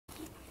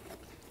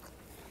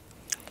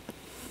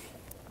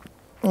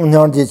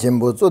Nyarji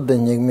Chimbo, so the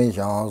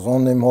Nigmishan,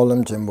 Zonim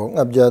Holem Chimbo,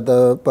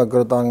 Abjata,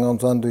 Pakratang,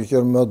 Sandu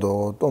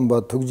Shermado,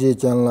 Tomba Tukji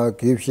Chanla,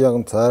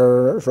 Kipshan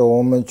Tsar,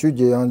 Shawman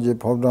Chuji, Anji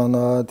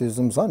Pobrana,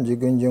 Tisum Sanji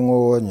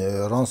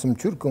Gunjingo, Ransom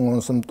Churkung,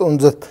 on some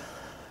Tonzet,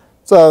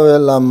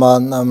 Savela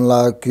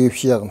Namla,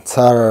 Kipshan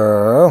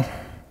Tsar.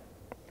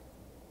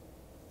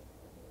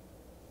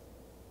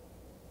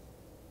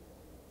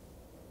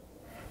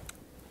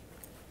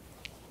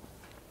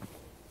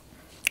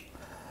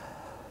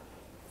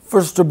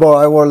 First of all,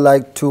 I would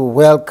like to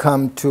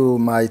welcome to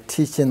my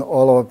teaching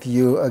all of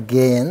you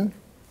again.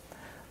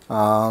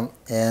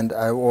 And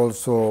I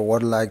also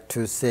would like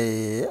to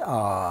say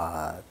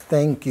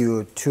thank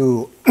you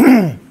to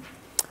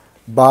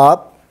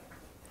Bob,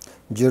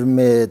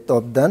 Jerme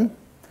Tobdan,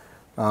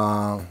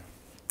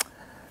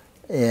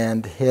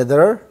 and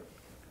Heather,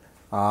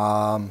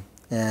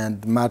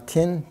 and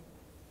Martin,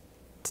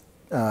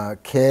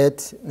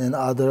 Kate, and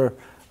other.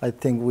 I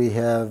think we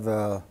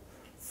have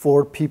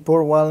 4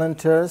 people,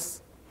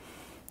 volunteers,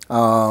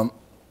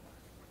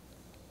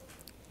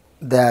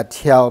 that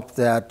help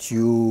that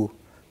you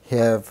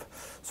have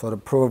sort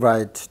of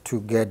provide to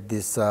get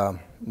this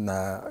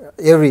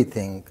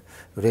everything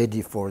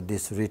ready for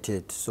this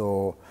retreat.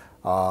 So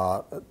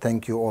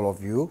thank you all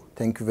of you.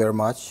 Thank you very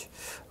much.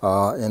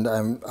 And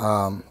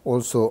I'm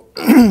also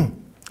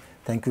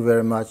thank you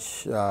very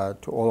much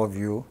to all of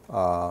you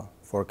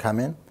for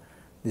coming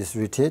this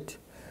retreat.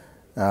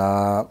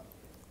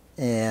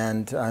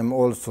 And I'm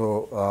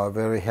also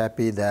very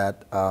happy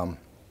that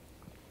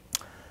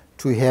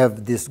to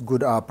have this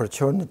good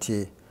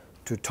opportunity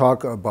to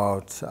talk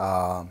about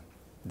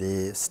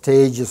the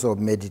stages of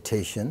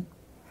meditation.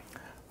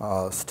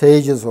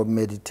 Stages of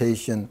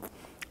meditation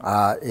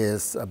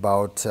is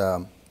about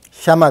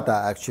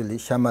śamatha, actually,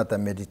 śamatha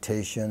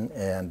meditation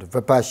and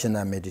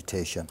Vipashyana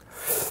meditation.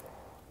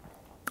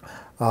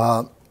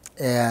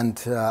 And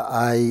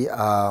I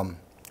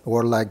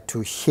would like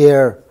to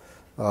share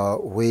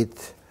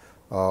with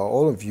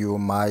all of you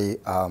my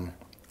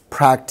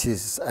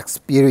practice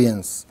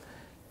experience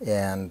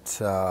and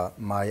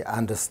my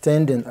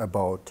understanding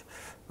about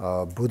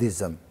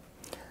Buddhism.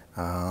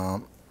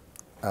 In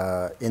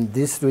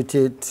this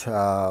retreat,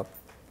 I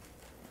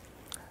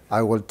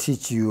will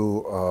teach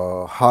you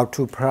how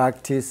to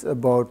practice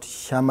about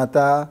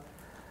śamatha,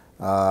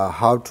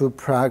 how to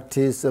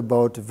practice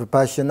about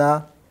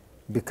Vipashyana,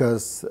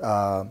 because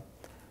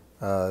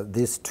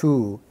these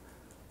two,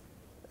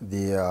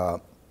 the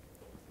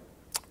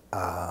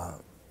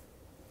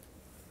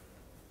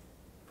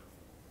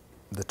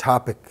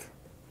topic,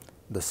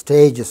 the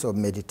stages of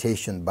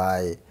meditation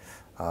by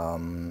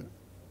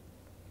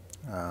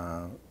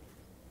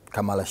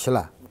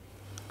Kamalashila.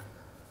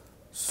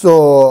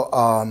 So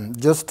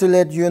just to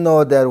let you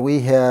know that we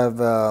have,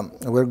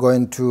 we're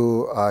going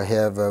to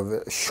have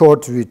a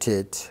short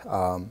retreat,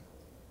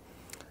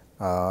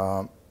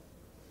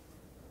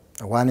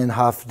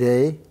 1.5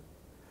 day.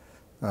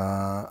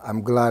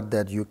 I'm glad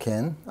that you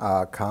can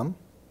come.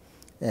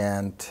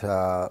 And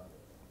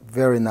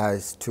very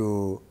nice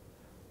to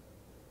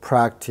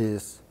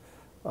practice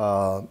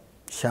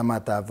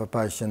śamatha,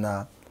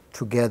 Vipashyana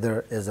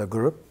together as a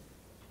group.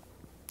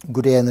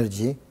 Good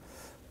energy,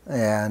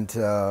 and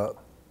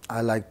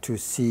I like to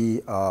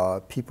see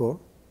people,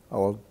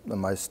 all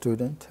my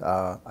students.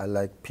 I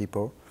like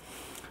people.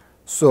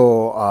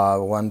 So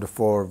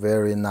wonderful,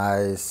 very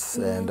nice,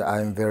 and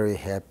I'm very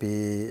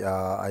happy.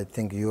 I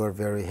think you are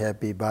very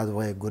happy. By the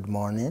way, good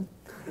morning.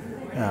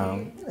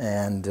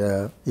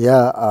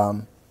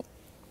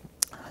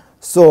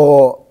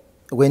 So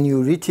when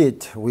you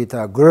retreat with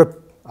a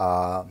group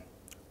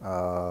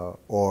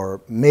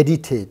or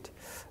meditate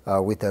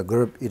with a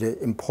group, it is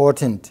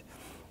important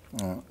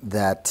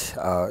that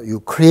you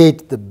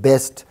create the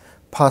best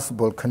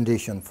possible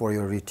condition for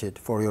your retreat,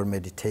 for your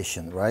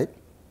meditation, right?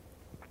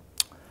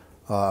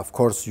 Of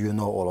course, you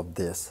know all of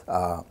this.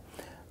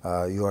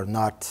 You are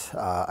not,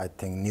 I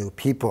think, new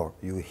people.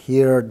 You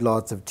heard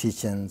lots of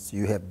teachings.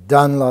 You have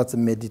done lots of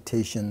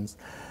meditations.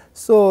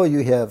 So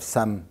you have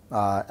some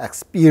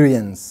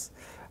experience.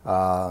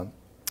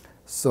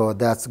 So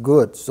that's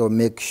good. So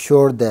make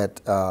sure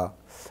that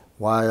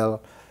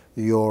while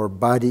your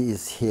body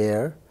is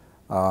here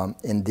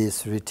in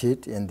this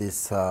retreat, in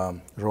this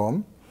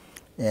room,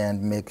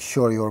 and make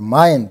sure your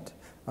mind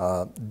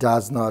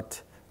does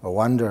not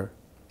wander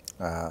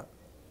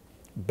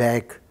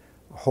back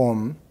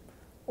home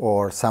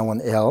or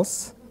someone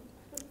else.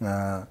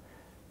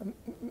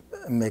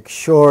 Make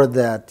sure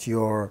that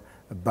your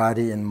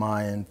body and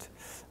mind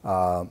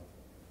on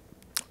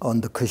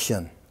the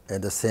cushion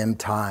at the same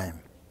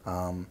time.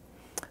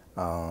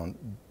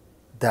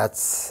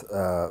 That's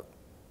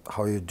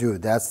how you do.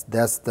 That's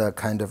the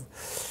kind of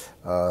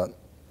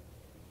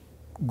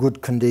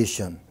good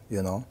condition,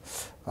 you know,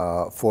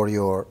 for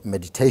your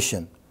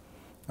meditation.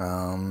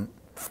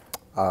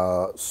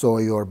 So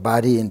your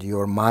body and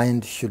your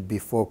mind should be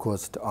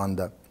focused on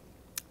the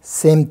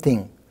same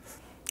thing.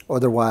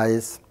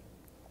 Otherwise,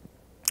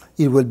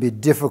 it will be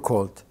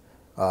difficult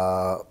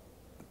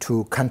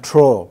to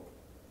control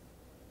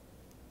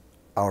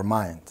our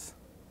minds.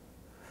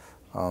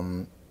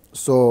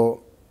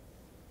 So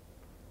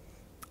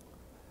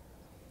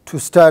to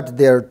start,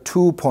 there are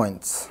 2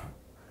 points,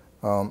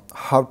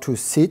 how to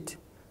sit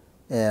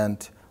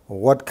and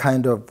what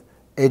kind of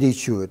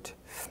attitude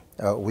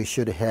we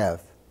should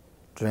have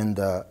during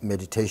the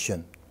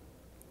meditation.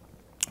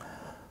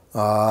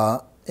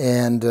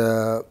 And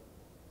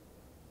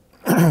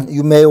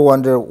you may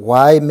wonder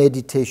why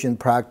meditation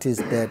practice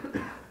that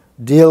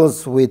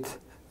deals with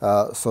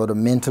sort of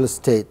mental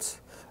states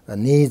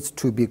needs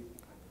to be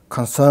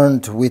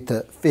concerned with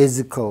the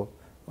physical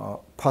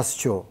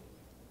posture.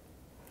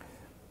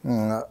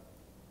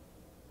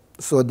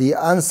 So the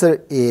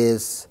answer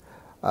is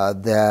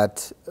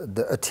that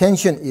the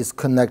attention is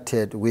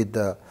connected with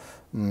the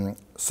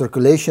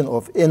circulation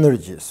of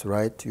energies,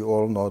 right? You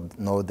all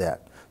know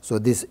that. So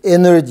these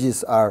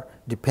energies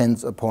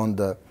depends upon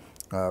the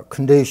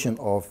condition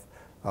of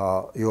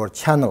your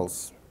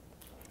channels.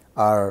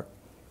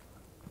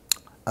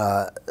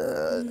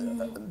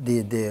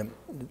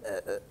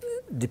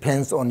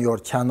 Depends on your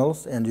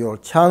channels, and your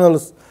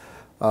channels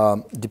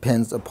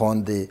depends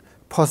upon the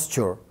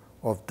posture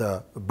of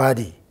the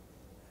body.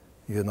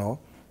 You know,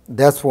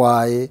 that's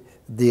why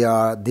these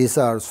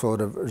are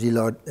sort of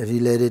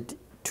related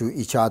to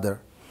each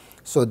other.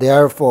 So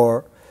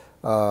therefore,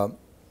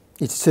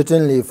 it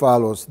certainly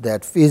follows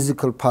that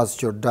physical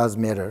posture does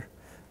matter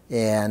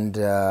and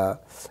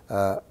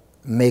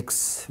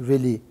makes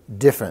really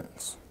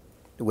difference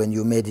when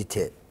you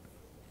meditate.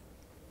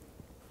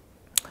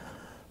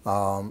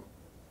 Pāli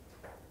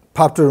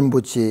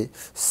Rinpoche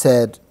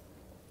said,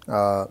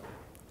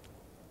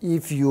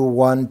 if you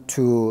want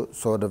to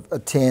sort of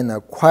attain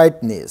a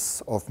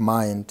quietness of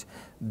mind,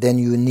 then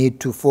you need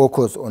to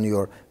focus on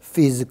your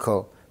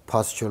physical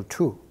posture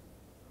too.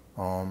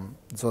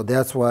 So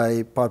that's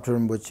why Pāli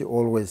Rinpoche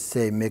always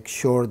say, make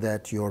sure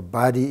that your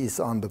body is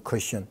on the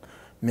cushion.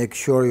 Make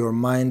sure your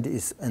mind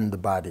is in the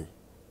body.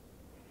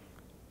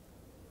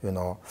 You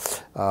know,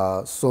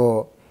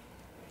 so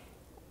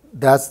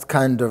that's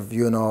kind of,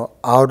 you know,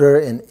 outer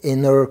and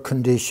inner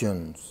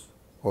conditions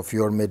of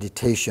your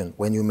meditation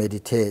when you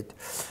meditate.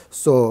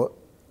 So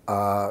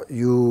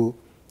you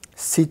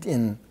sit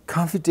in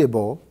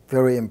comfortable,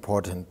 very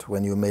important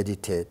when you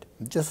meditate.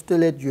 Just to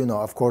let you know,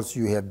 of course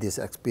you have this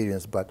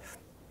experience, but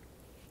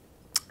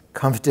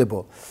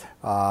comfortable,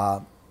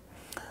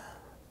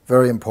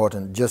 very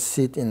important. Just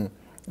sit in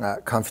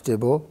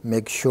comfortable.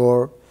 Make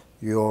sure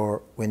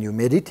when you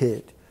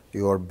meditate,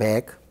 your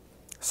back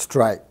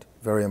straight,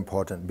 very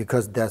important,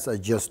 because that's, I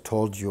just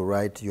told you,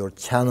 right, your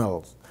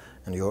channels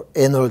and your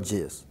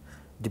energies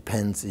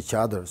depends each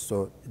other.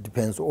 So it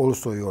depends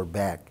also your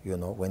back, you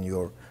know, when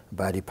your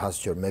body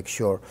posture, make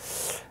sure.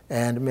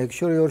 And make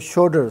sure your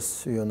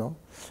shoulders, you know,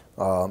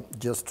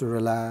 just to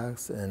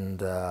relax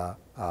and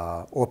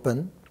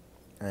open.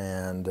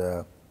 And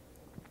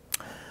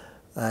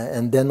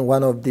then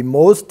one of the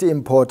most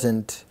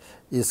important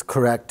is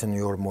correcting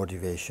your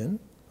motivation.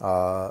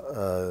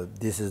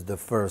 This is the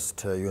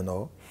first, you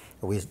know,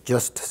 we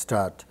just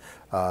start.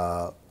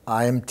 I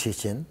am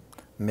teaching.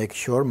 Make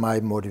sure my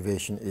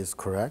motivation is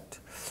correct.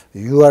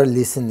 You are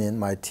listening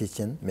my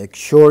teaching. Make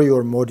sure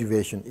your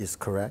motivation is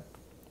correct,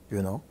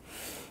 you know.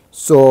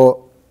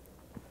 So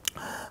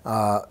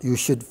you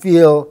should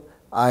feel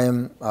I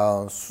am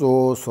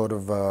so sort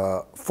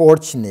of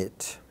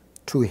fortunate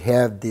to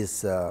have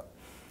this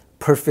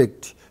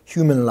perfect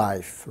human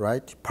life,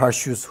 right?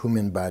 Precious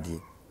human body,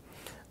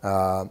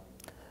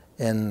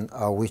 and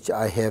which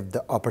I have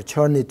the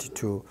opportunity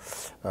to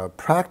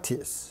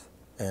practice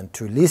and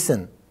to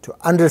listen, to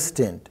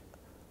understand.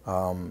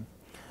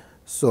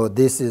 So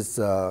this is,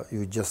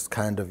 you just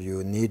kind of,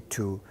 you need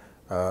to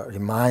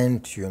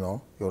remind, you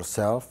know,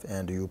 yourself,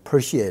 and you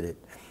appreciate it,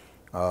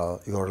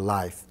 your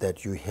life,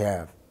 that you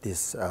have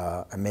this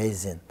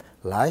amazing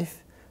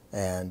life.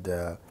 And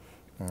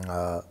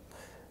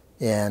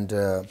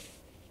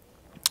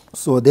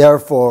so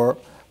therefore,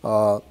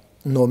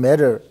 no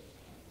matter,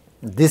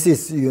 this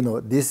is, you know,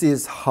 this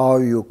is how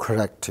you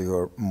correct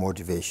your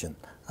motivation.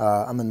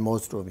 I mean,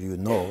 most of you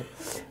know,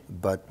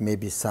 but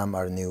maybe some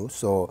are new.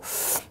 So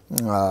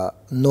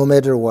no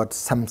matter what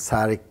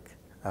samsaric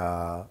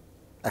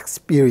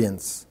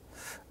experience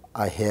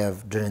I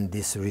have during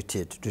this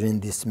retreat, during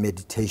this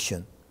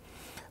meditation,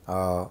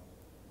 by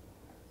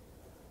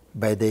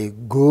the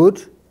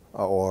good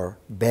or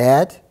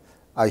bad,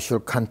 I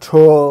should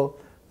control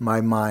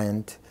my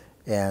mind,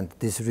 and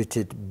this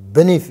retreat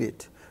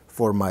benefit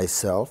for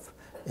myself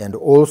and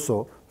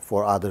also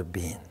for other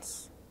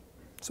beings.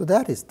 So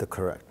that is the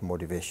correct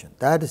motivation.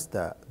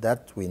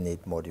 That we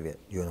need motivate,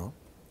 you know.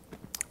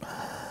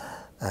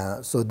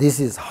 So this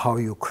is how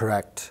you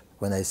correct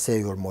when I say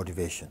your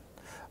motivation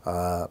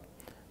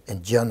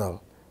in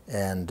general,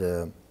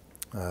 and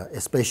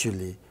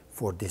especially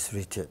for this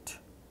retreat.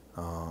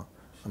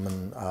 I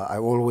mean, I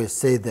always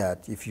say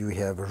that if you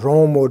have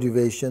wrong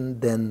motivation,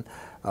 then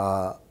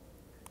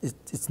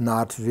it's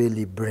not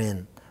really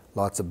bring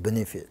lots of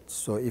benefits.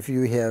 So if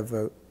you have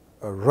a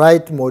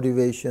right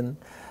motivation,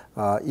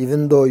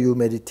 even though you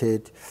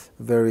meditate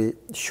very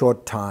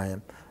short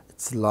time,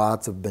 it's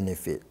lots of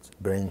benefits.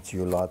 brings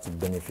you lots of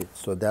benefits.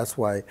 So that's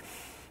why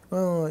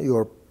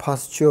your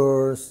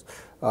postures,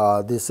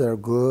 these are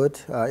good,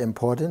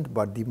 important,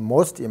 but the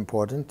most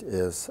important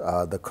is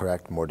the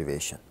correct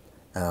motivation.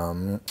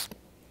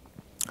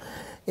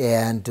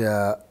 And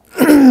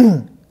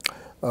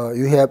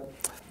you have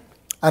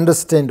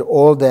understand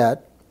all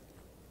that,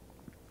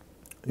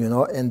 you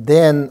know, and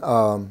then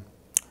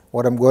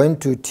what I'm going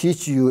to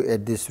teach you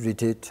at this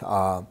retreat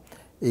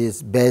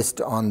is based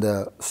on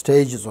the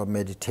stages of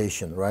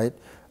meditation, right?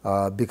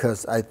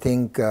 Because I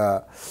think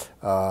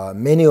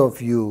many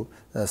of you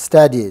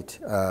studied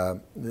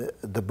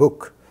the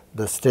book,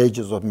 The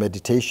Stages of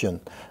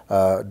Meditation.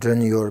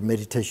 During your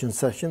meditation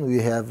session, we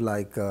have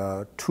like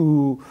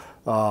 2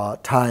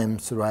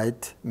 times,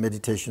 right,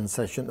 meditation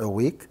session a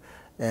week.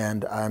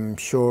 And I'm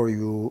sure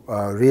you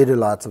read a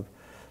lot of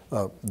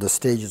the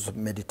stages of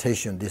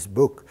meditation, this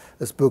book.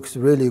 This book's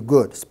really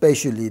good,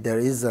 especially there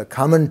is a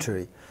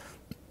commentary.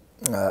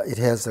 It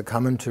has a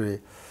commentary,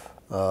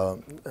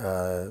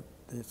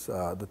 it's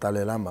the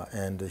Dalai Lama,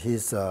 and he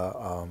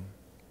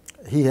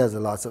has a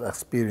lot of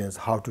experience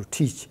how to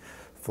teach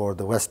for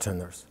the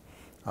Westerners.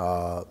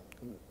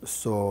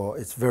 So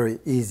it's very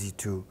easy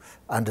to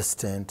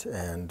understand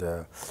and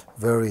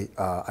very.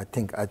 I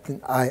think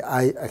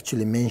I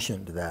actually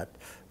mentioned that,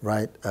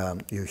 right?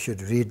 You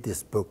should read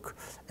this book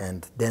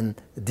and then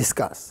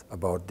discuss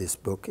about this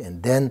book,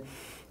 and then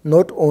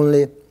not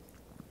only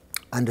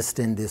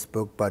understand this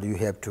book, but you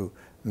have to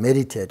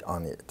meditate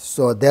on it.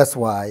 So that's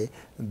why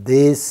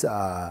this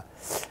the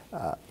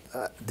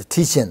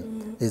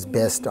teaching is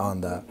based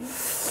on the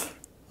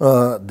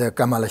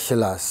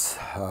Kamalashilah's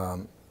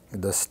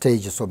the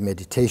stages of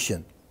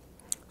meditation.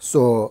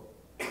 So,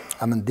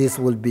 I mean, this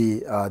will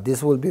be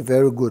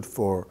very good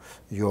for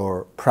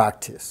your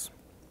practice.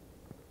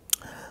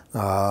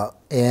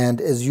 And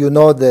as you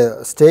know,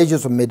 the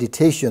stages of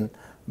meditation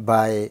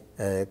by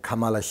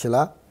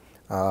Kamalashila,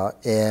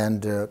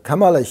 and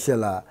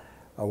Kamalashila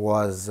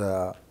was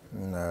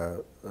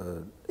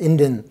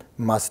Indian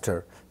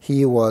master.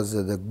 He was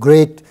the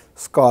great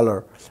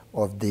scholar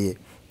of the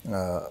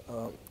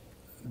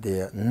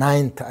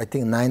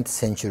 9th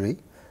century.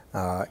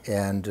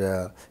 And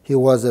he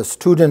was a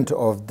student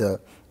of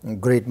the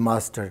great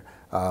master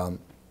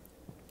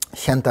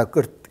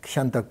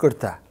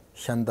Shantakurta.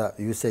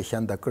 You say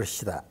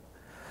Shantakurshita.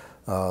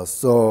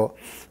 So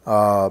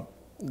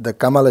the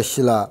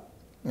Kamalashila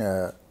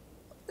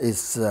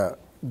is a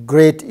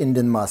great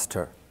Indian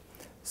master.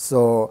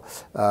 So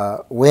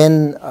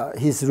when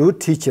his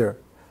root teacher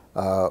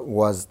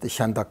was the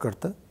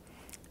Shantakurta,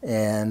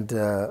 and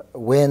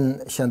when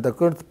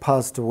Shantakurta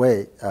passed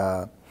away,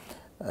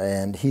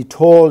 and he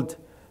told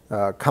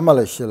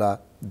Kamalashila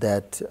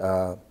that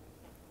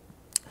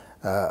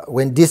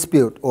when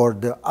dispute or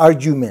the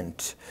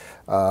argument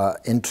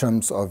in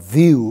terms of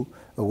view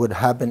would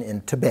happen in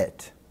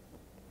Tibet,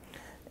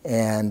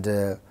 and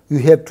you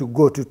have to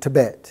go to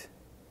Tibet.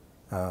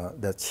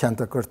 That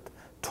Shantakurta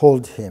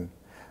told him,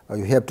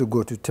 you have to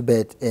go to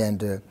Tibet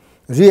and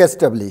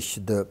re-establish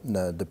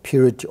the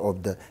purity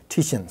of the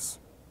teachings.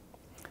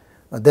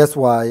 That's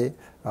why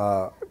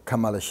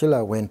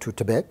Kamalashila went to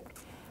Tibet.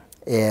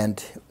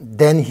 And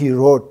then he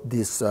wrote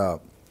this,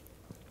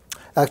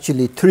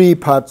 actually 3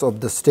 parts of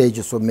the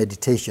stages of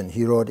meditation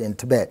he wrote in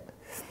Tibet.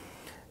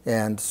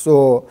 And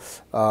so,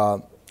 I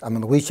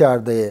mean, which are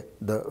the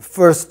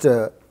first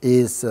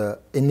is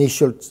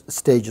initial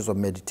stages of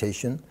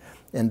meditation,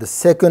 and the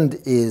second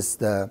is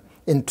the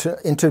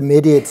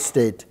intermediate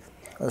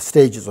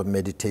stages of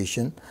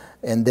meditation,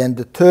 and then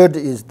the third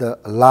is the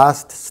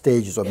last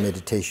stages of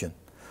meditation.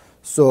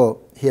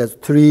 So he has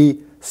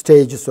 3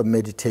 stages of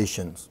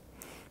meditations.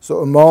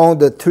 So among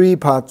the 3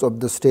 parts of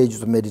the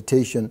stages of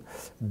meditation,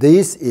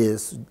 this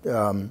is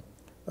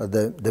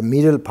the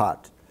middle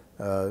part,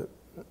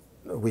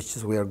 which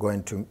is we are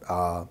going to,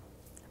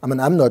 I mean,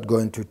 I'm not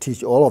going to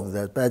teach all of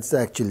that, but it's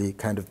actually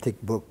kind of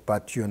thick book,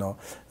 but you know,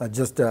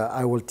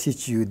 I will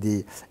teach you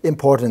the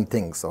important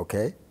things,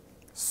 okay?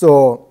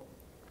 So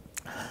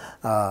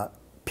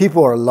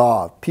people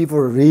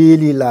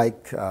really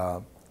like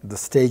the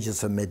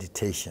stages of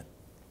meditation,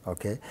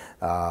 okay?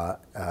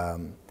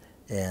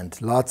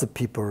 And lots of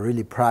people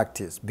really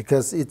practice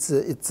because it's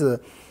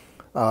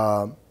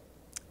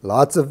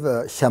lots of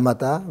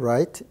śamatha,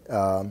 right?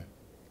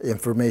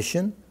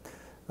 Information,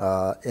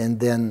 and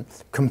then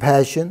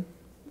compassion,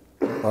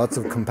 lots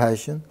of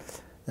compassion,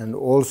 and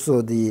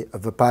also the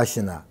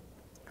Vipashyana.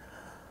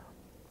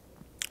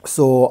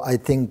 So I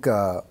think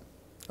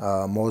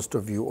most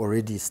of you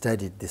already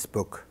studied this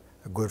book,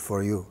 good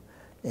for you.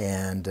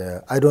 And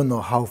I don't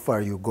know how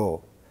far you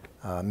go,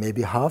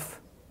 maybe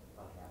half?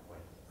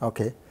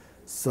 Okay.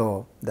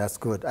 So that's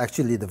good.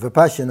 Actually, the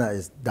Vipashyana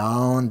is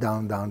down.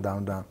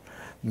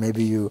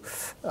 Maybe you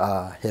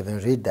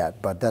haven't read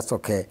that, but that's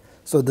okay.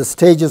 So the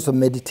stages of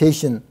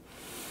meditation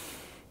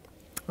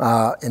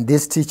in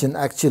this teaching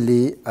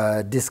actually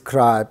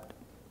described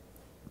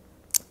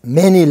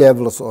many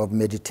levels of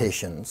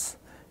meditations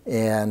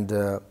and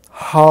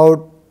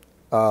how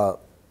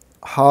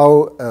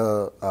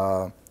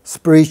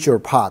spiritual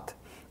path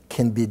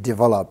can be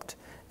developed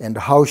and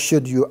how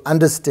should you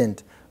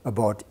understand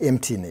about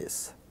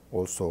emptiness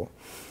also,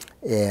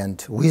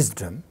 and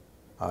wisdom.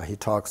 He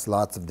talks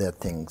lots of that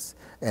things,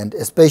 and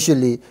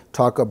especially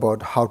talk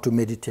about how to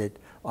meditate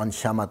on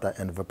shamatha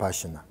and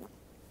vipassana.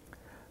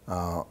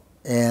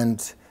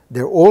 And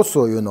there are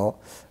also,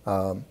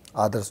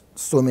 other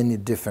so many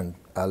different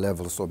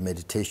levels of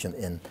meditation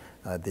in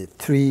the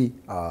three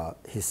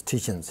his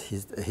teachings,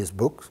 his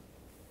books.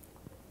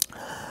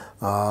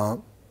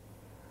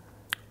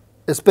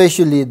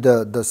 Especially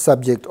the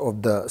subject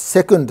of the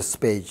second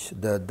stage,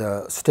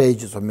 the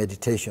stages of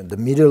meditation. The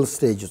middle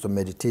stages of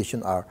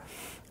meditation are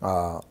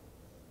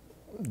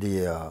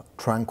the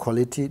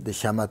tranquility, the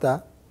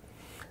shamatha,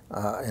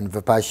 and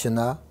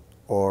vipassana,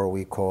 or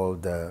we call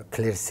the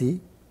clearcy.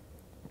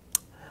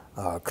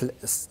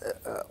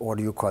 What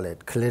do you call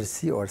it?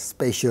 Clearcy or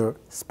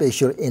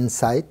spatial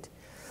insight.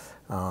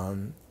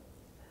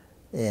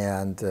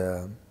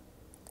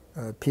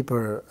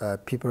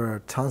 People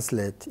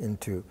translate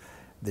into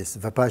this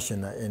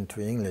vipassana into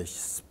English,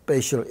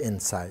 spatial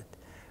insight.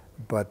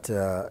 But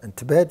in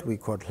Tibet we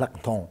call it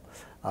hlakthong.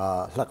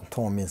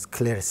 Hlakthong means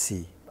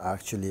clearcy.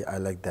 Actually, I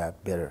like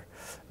that better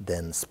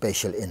than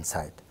spatial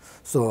insight.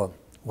 So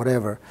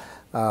whatever.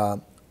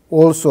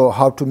 Also,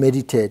 how to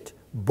meditate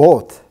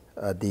both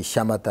the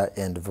shamatha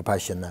and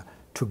vipassana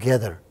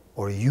together,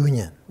 or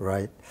union,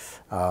 right?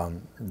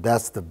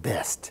 That's the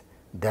best.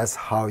 That's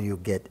how you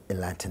get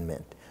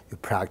enlightenment. You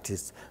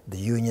practice the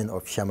union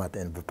of shamatha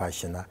and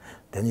vipassana,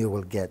 then you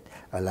will get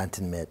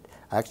enlightenment.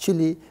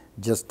 Actually,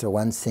 just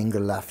one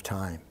single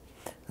lifetime.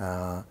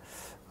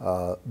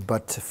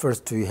 But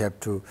first you have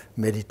to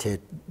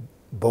meditate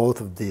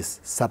both of these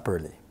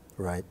separately,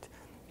 right?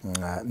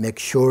 Make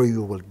sure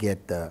you will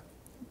get the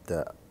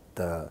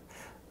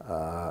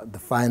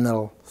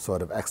final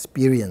sort of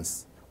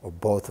experience of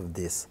both of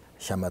these,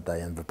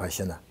 shamatha and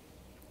vipassana.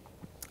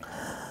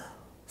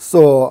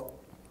 So,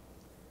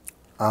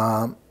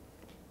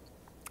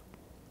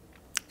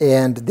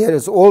 and there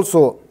is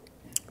also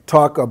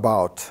talk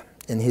about,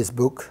 in his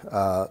book,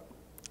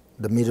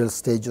 the middle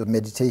stage of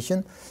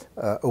meditation,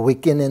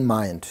 awakening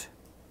mind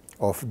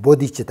of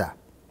bodhicitta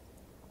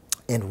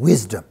and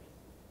wisdom.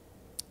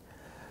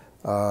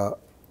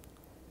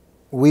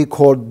 We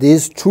call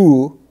these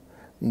two,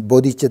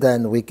 bodhicitta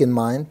and awakened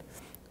mind,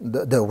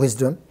 the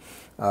wisdom,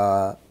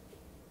 are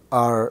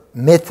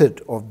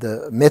method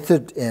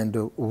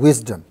and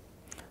wisdom.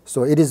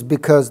 So it is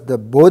because the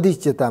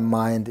bodhicitta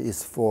mind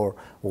is for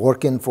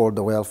working for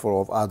the welfare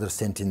of other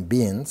sentient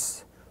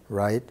beings,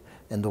 right?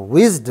 And the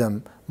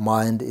wisdom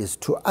mind is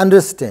to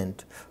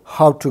understand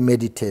how to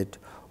meditate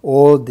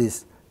all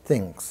these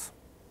things.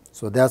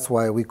 So that's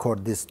why we call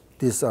these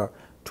are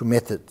two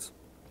methods.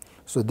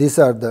 So these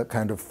are the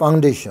kind of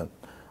foundation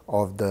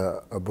of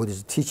the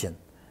Buddhist teaching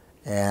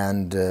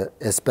and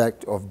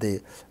aspect of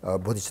the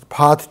Buddhist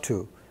path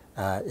to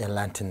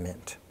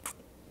enlightenment.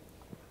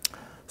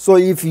 So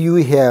if you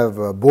have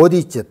a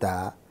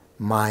bodhicitta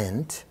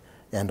mind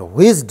and a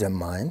wisdom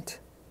mind,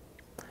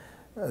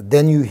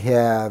 then you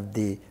have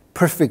the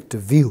perfect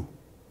view,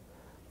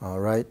 all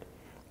right?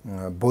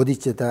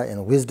 Bodhicitta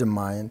and wisdom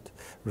mind,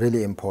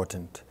 really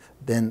important.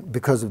 Then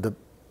because of the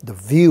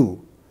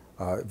view,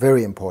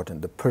 very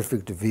important, the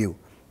perfect view,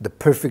 the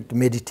perfect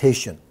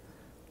meditation,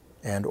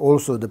 and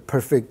also the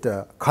perfect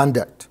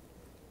conduct,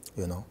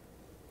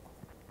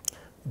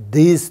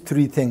 These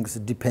three things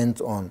depend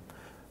on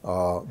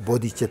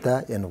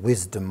bodhicitta and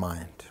wisdom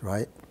mind,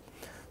 right?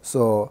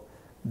 So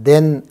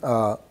then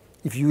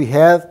if you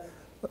have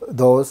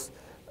those,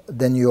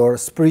 then your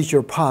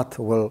spiritual path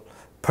will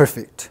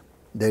perfect.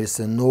 There is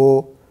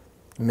no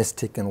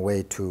mistaken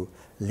way to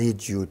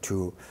lead you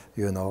to,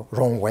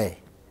 wrong way.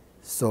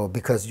 So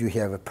because you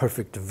have a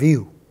perfect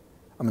view.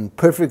 I mean,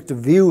 perfect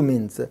view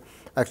means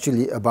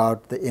actually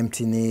about the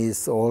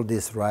emptiness, all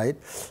this, right?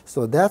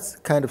 So that's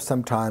kind of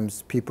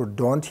sometimes people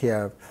don't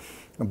have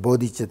a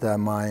bodhicitta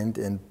mind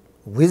and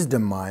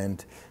wisdom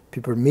mind.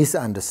 People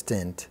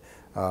misunderstand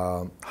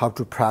how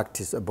to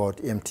practice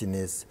about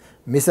emptiness,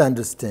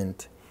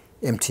 misunderstand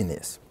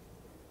emptiness.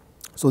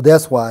 So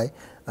that's why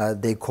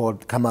they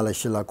called,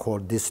 Kamalashila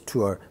called these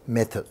two are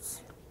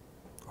methods.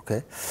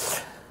 Okay?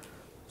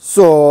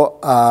 So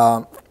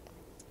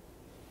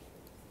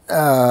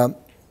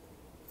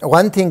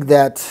one thing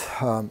that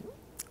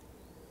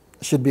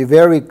should be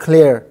very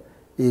clear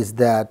is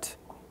that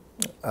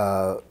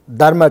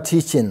Dharma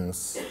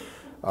teachings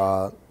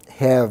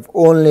have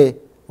only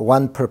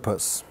one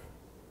purpose,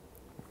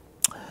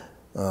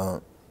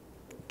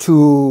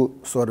 to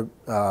sort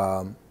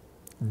of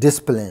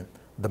discipline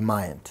the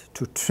mind,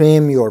 to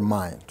train your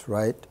mind,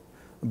 right?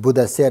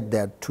 Buddha said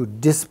that to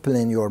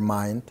discipline your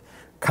mind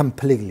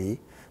completely,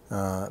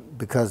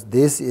 because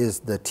this is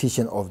the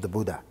teaching of the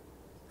Buddha.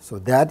 So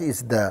that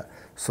is the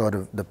sort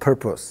of the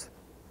purpose,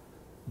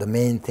 the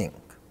main thing.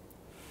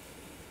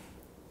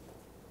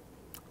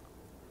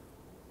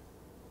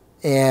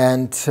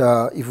 And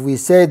if we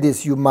say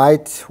this, you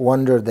might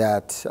wonder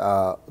that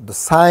the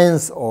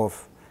signs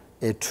of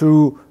a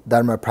true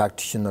Dharma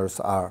practitioners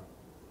are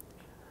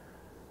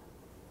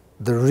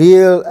the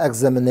real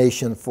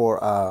examination for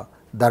a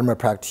Dharma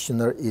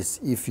practitioner is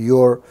if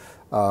your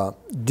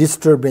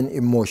disturbing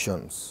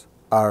emotions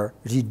are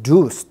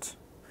reduced,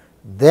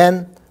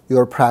 then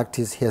your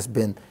practice has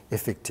been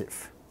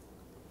effective.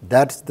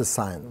 That's the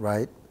sign,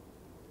 right?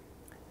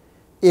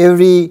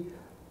 Every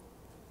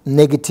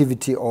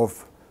negativity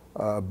of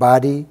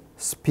body,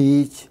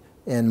 speech,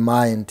 and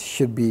mind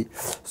should be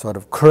sort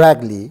of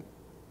correctly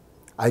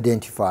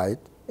identified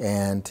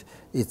and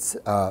its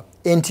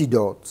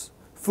antidotes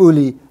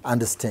fully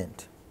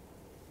understand.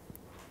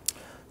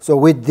 So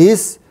with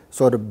this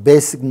sort of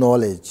basic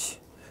knowledge,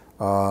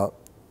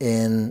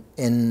 an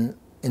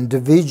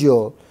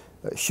individual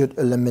should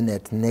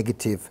eliminate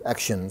negative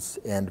actions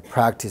and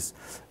practice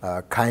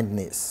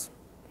kindness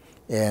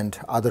and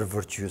other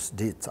virtuous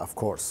deeds, of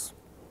course.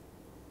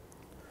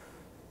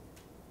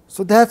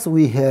 So that's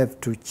we have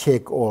to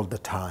check all the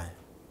time.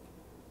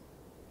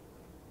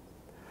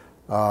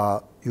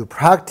 You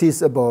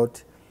practice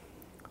about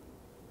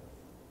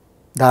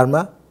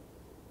Dharma,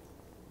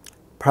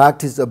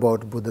 practice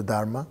about Buddha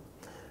Dharma,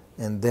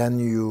 and then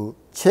you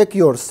check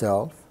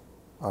yourself.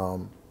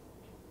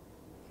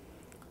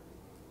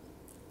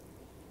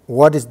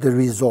 What is the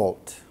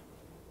result?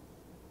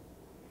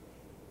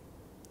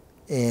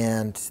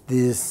 And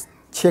this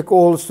check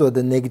also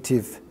the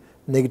negative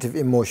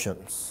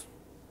emotions.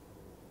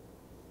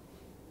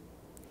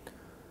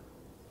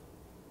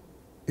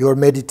 Your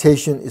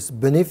meditation is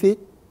benefit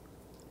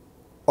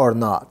or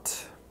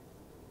not.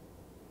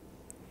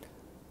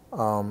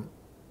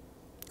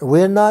 We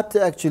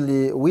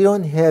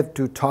don't have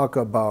to talk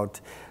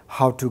about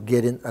how to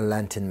get in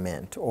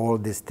enlightenment, all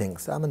these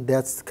things. I mean,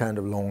 that's kind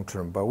of long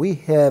term, but we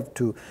have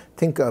to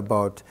think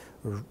about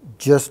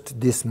just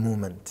this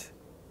moment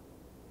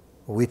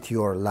with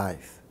your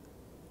life,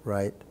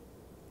 right?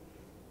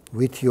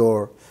 With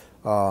your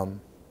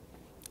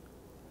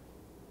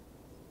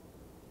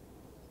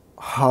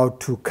how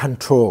to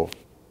control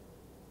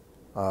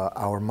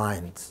our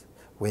minds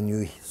when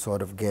you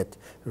sort of get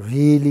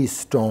really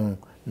strong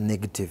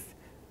negative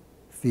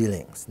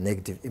feelings,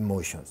 negative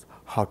emotions,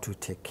 how to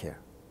take care.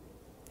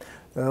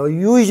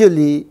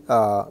 Usually,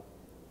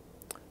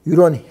 you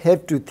don't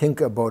have to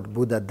think about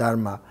Buddha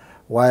Dharma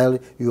while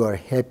you are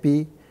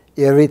happy,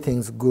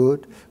 everything's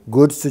good,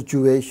 good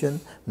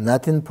situation,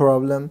 nothing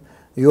problem,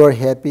 you are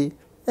happy.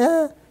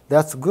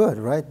 That's good,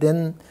 right?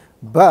 Then,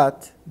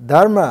 but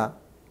Dharma,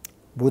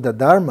 Buddha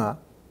Dharma,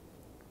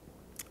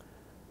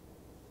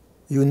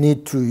 you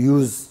need to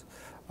use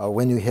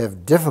when you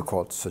have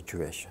difficult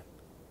situation.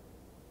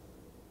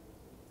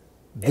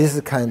 This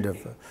is kind of,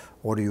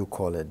 what do you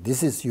call it?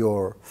 This is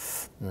your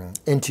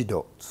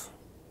antidote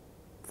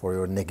for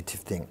your negative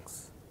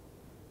things.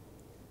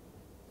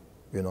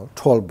 You know,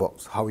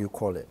 toolbox, how you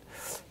call it.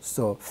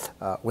 So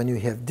when you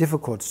have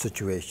difficult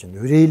situation,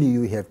 really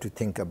you have to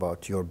think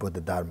about your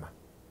Buddha Dharma.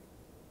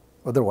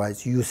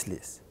 Otherwise,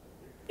 useless.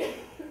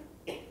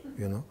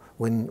 You know,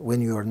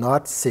 when you are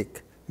not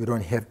sick, you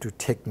don't have to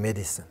take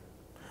medicine.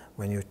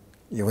 When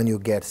you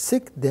get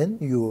sick, then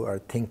you are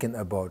thinking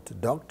about the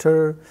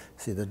doctor.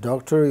 See the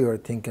doctor, you are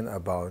thinking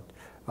about,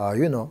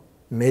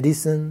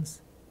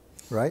 medicines,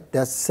 right?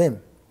 That's the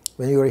same.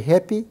 When you are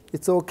happy,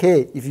 it's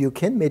okay if you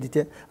can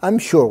meditate. I'm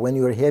sure when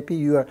you are happy,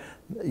 you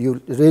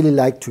really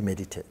like to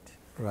meditate,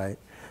 right?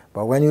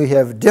 But when you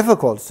have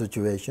difficult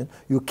situation,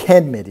 you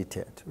can't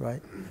meditate,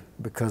 right?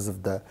 Because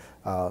of the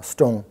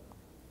strong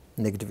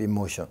negative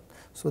emotion.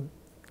 So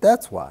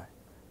that's why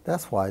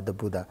the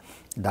Buddha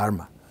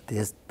Dharma.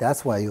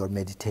 That's why your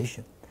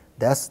meditation.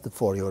 That's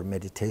for your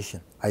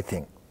meditation, I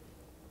think.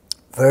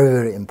 Very,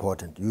 very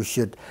important. You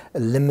should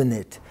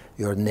eliminate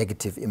your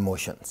negative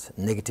emotions,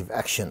 negative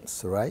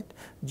actions, right?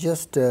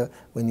 Just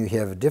when you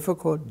have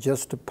difficult,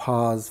 just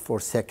pause for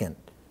a second.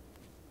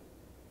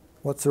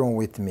 What's wrong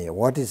with me?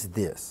 What is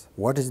this?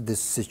 What is this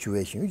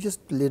situation? You just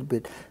a little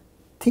bit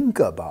think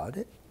about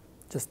it.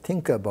 Just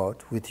think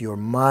about with your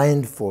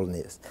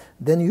mindfulness.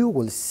 Then you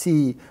will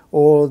see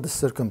all the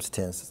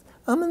circumstances.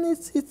 I mean,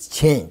 it's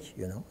change,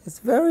 you know. It's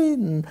very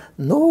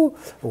no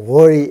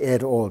worry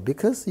at all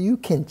because you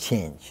can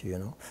change, you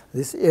know.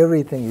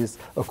 Everything is,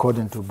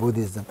 according to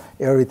Buddhism,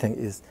 everything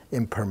is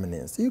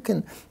impermanence. You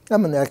can,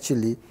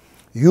 actually,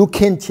 you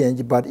can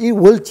change, but it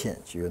will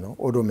change, you know,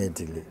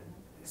 automatically.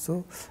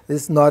 So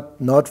it's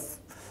not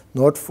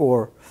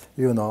for,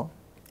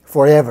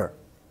 forever.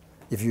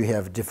 If you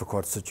have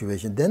difficult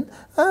situation, then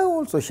I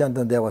also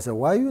Shantandeva said,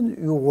 why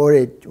you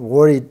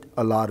worried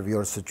a lot of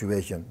your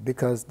situation?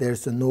 Because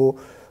there's no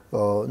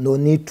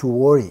need to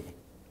worry.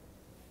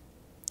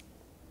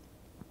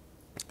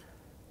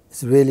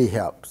 It really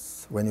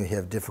helps when you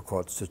have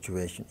difficult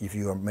situation. If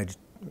you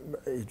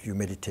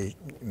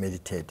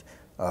meditate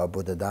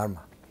Buddha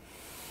Dharma,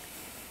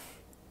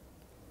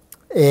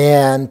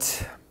 and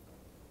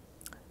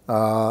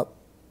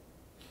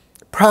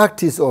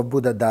practice of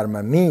Buddha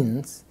Dharma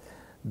means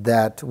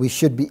that we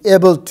should be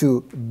able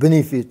to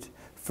benefit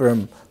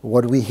from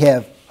what we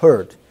have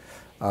heard.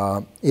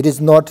 It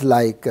is not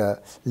like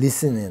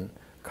listening,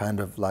 kind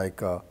of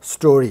like a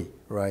story,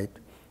 right?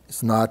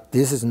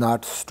 This is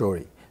not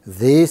story.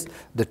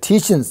 The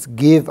teachings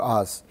give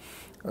us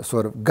a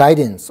sort of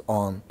guidance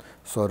on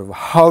sort of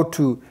how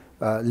to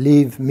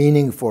live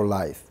meaningful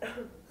life.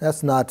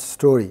 That's not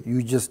story.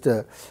 You just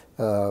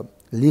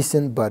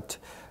listen, but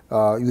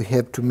you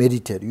have to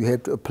meditate. You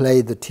have to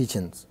apply the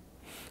teachings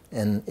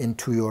and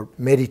into your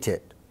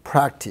meditate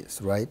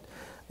practice, right?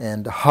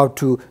 And how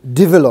to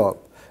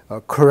develop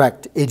a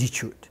correct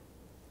attitude,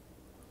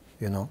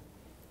 you know.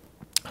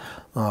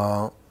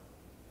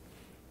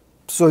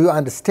 So you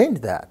understand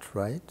that,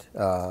 right?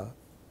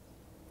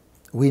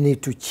 We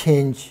need to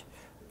change.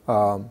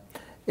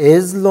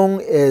 As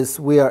long as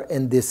we are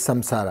in this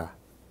samsara,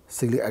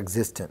 cyclic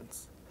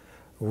existence,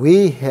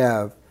 we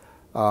have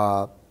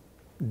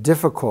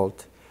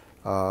difficult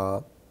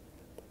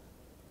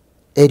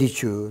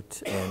attitude,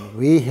 and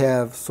we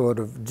have sort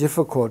of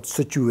difficult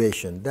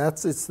situation.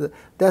 That's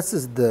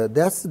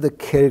the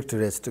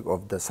characteristic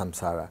of the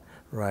samsara,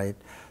 right?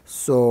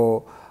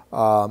 So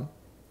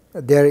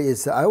there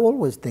is. I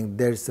always think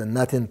there is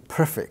nothing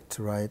perfect,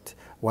 right?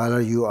 While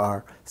you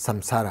are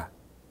samsara,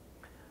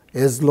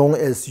 as long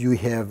as you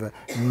have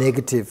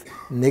negative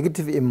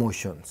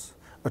emotions,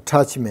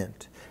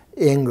 attachment,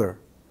 anger,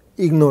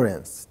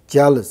 ignorance,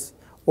 jealous,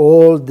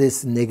 all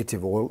this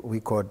negative, all we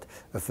call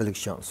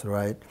afflictions,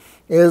 right?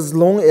 As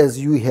long as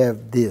you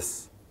have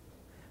this,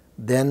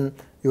 then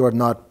you are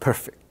not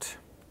perfect.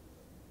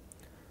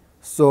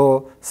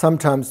 So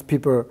sometimes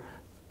people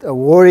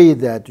worry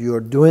that you are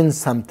doing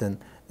something,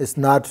 it's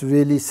not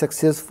really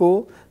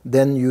successful,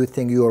 then you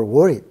think you are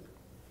worried.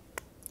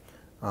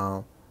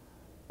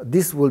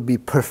 This will be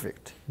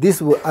perfect.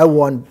 I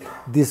want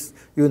this,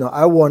 you know,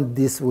 I want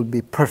this will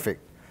be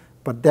perfect.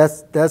 But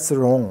that's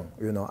wrong,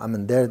 you know. I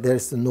mean,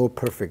 there's no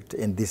perfect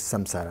in this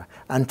samsara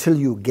until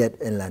you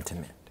get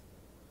enlightenment.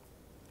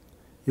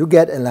 You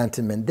get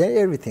enlightenment, then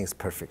everything is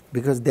perfect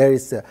because there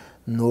is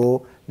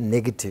no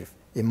negative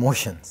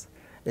emotions.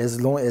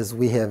 As long as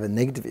we have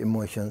negative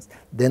emotions,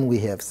 then we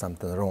have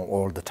something wrong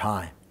all the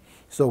time.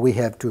 So we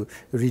have to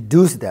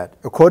reduce that.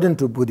 According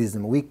to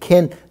Buddhism, we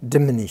can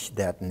diminish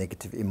that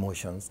negative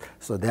emotions.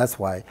 So that's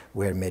why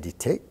we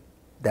meditate.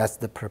 That's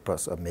the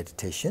purpose of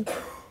meditation,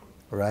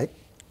 right?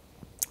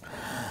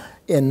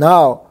 And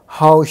now,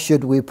 how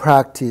should we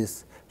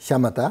practice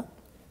shamatha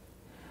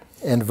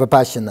and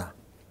vipassana?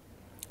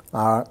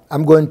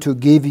 I'm going to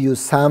give you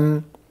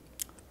some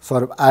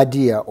sort of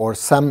idea or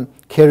some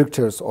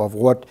characters of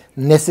what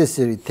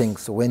necessary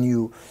things when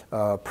you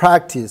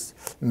practice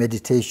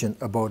meditation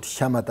about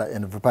shamatha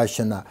and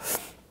vipassana.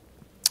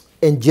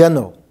 In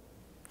general,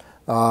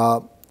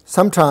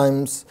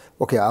 sometimes,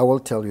 okay, I will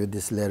tell you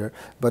this later,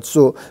 but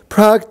so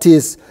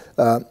practice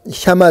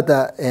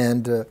shamatha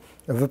and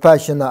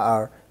vipassana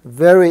are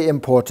very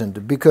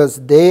important because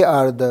they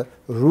are the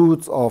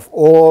roots of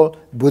all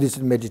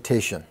Buddhist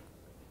meditation.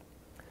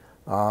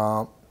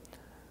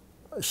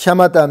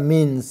 Shamatha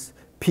means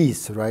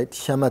peace, right?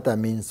 Shamatha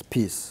means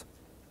peace.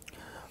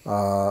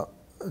 The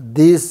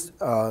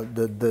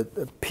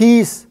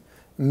peace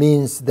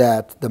means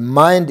that the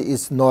mind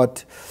is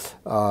not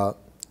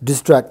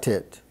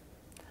distracted.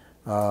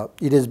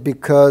 It is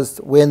because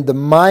when the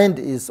mind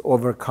is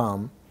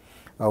overcome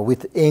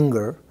with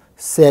anger,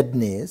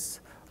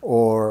 sadness,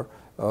 or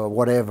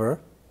whatever,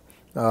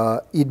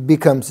 it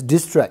becomes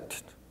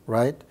distracted,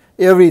 right?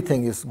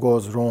 Everything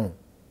goes wrong.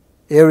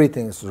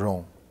 Everything is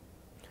wrong.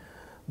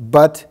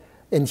 But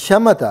in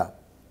shamatha,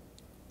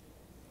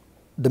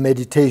 the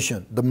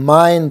meditation, the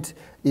mind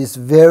is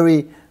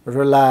very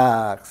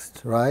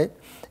relaxed, right?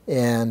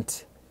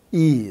 And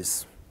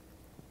ease,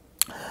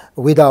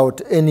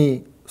 without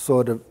any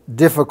sort of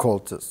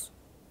difficulties.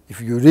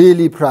 If you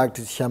really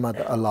practice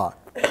shamatha a lot,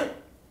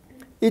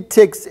 it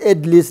takes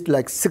at least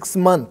like 6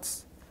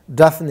 months,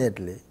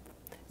 definitely.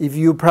 If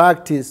you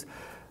practice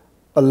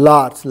a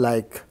lot,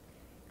 like,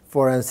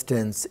 for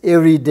instance,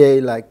 every day,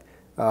 like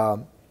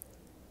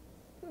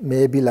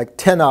maybe like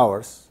 10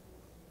 hours,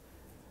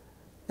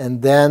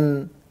 and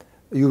then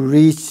you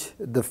reach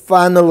the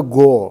final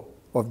goal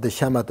of the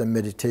shamatha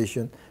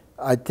meditation,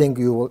 I think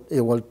it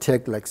will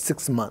take like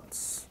 6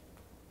 months.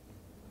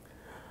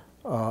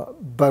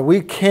 But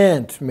we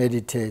can't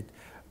meditate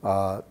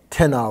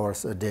 10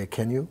 hours a day,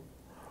 can you?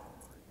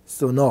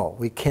 So no,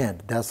 we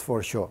can't, that's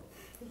for sure.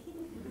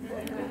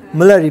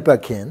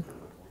 Milarepa can.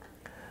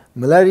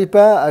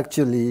 Milarepa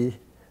actually,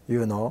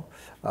 you know,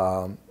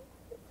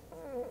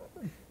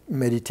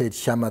 meditate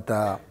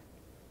shamatha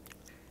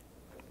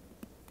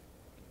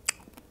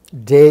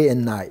day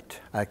and night,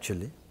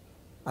 actually.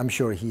 I'm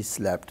sure he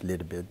slept a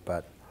little bit,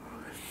 but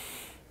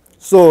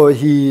so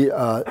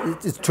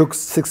it took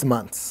 6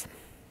 months.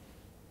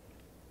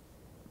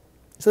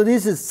 So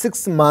this is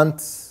 6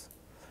 months.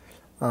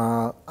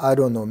 I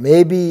don't know,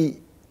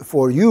 maybe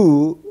for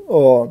you,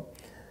 or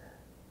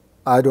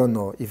I don't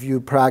know, if you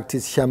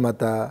practice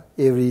shamatha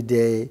every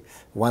day,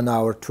 1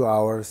 hour, 2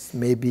 hours,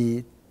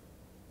 maybe,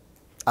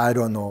 I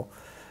don't know,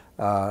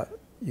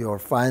 your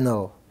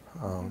final,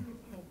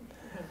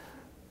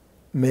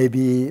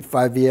 maybe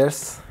 5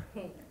 years.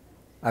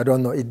 I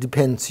don't know, it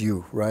depends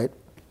you, right?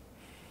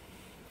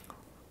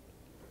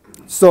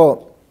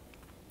 So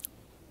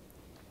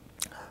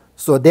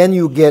So then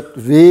you get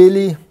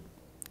really,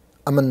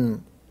 the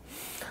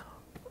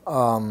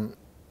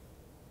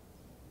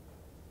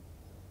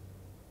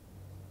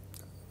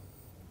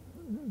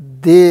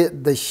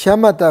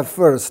shamatha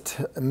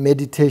first,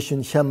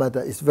 meditation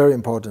shamatha is very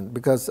important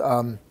because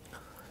the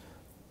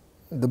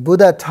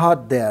Buddha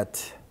taught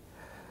that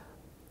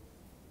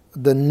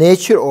the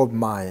nature of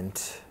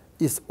mind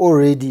is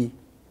already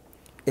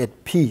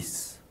at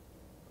peace.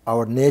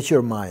 Our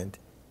nature mind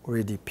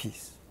already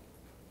peace.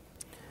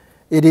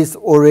 It is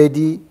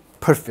already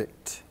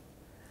perfect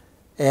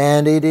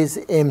and it is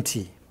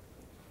empty.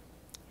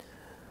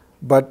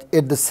 But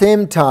at the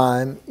same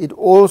time, it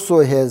also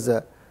has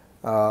a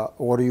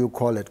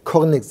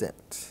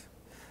cognizant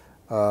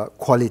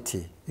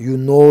quality. You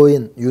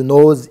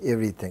knows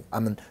everything.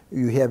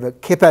 You have a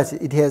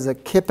capacity. It has a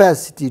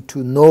capacity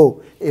to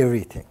know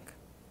everything.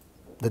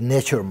 The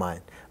nature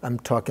mind. I'm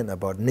talking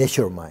about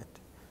nature mind.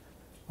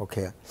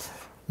 Okay,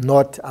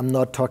 I'm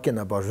not talking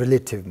about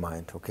relative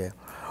mind. Okay,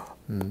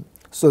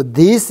 so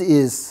this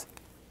is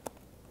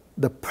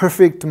the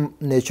perfect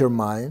nature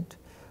mind,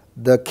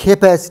 the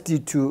capacity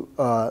to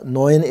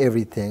knowing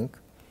everything.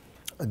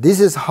 This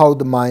is how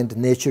the mind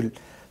nature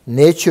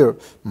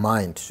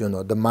mind,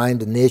 the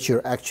mind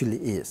nature actually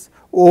is.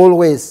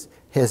 Always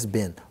has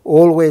been,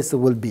 always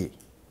will be.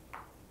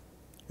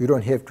 You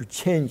don't have to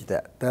change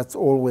that. That's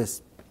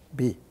always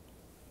be.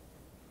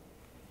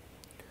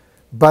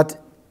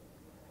 But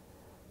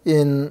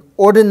in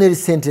ordinary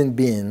sentient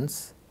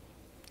beings,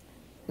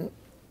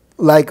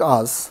 like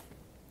us,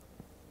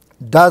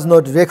 does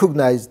not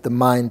recognize the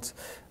mind's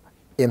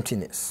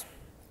emptiness.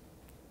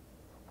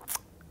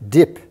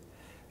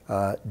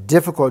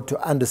 Difficult to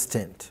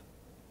understand,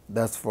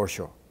 that's for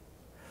sure.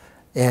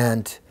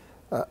 And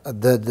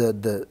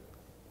the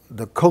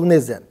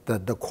cognizant,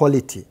 the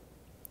quality.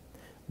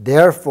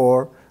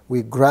 Therefore,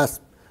 we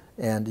grasp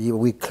and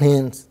we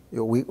cleanse,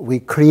 we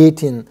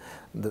creating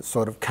the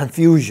sort of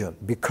confusion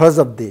because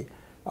of the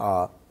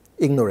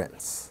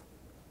ignorance.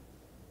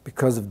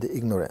 Because of the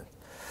ignorance.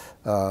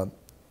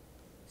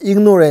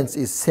 Ignorance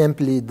is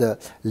simply the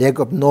lack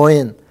of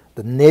knowing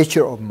the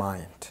nature of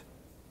mind.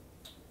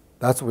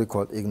 That's what we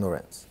call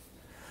ignorance.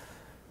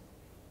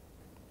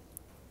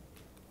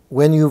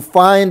 When you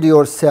find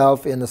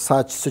yourself in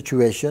such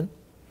situation,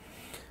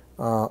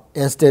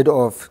 instead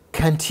of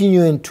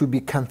continuing to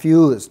be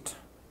confused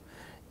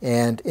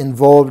and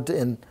involved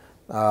in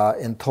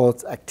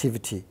thoughts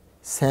activity,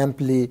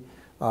 simply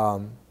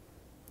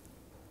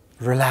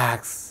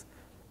relax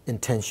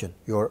intention,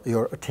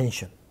 your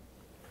attention.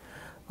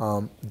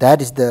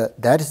 That is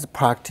the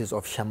practice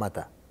of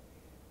shamatha.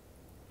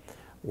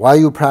 Why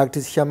you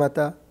practice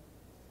shamatha?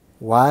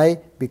 Why?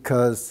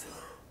 Because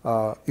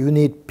you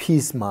need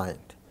peace mind.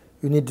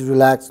 You need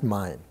relaxed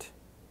mind.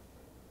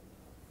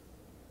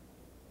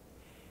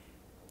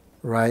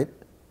 Right?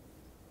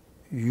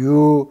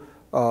 You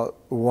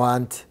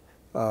want,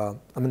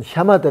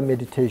 shamatha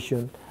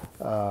meditation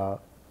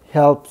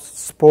helps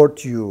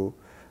support you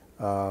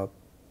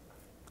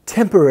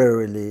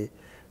temporarily,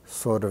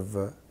 sort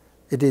of,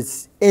 it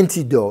is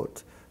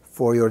antidote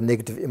for your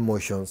negative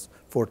emotions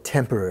for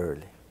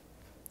temporarily.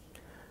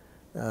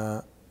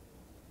 The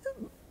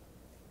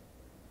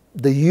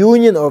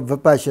union of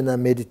Vipashyana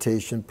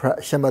meditation,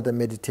 shamatha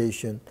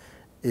meditation,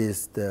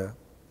 is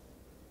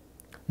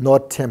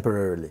not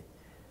temporarily.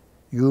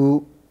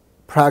 You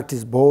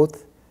practice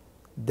both,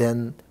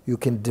 then you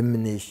can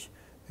diminish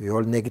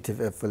your negative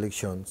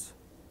afflictions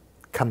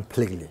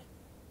completely.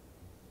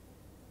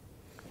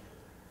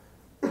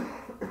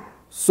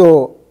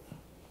 So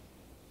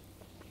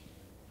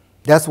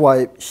that's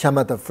why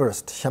shamatha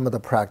first, shamatha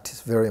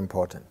practice, very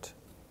important.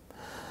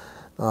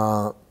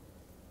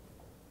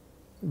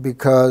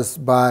 Because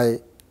by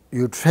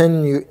you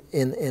train you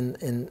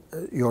in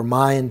your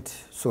mind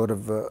sort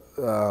of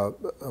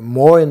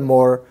more and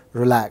more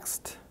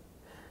relaxed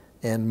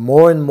and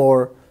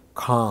more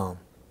calm,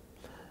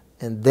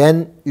 and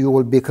then you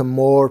will become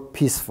more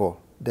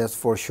peaceful, that's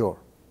for sure.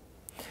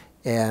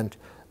 And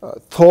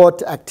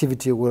thought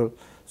activity will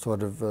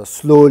sort of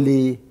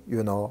slowly,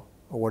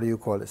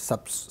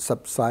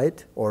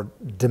 subside or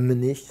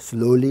diminish,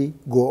 slowly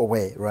go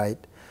away, right?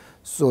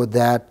 So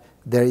that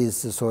there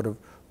is a sort of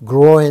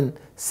growing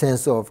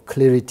sense of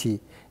clarity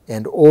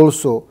and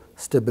also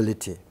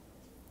stability.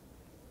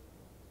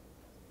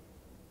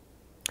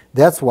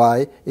 That's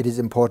why it is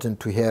important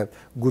to have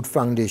good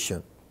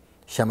foundation,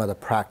 shamatha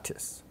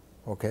practice,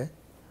 okay?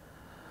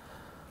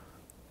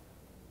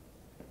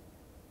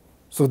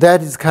 So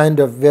that is kind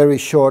of very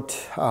short,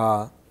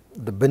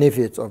 the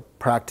benefits of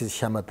practice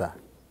shamatha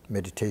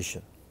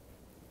meditation.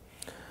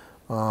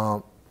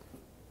 Now,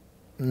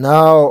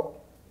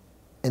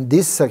 in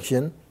this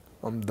section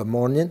of the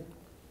morning,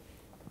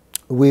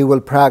 we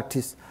will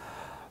practice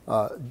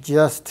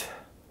just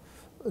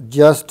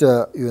rest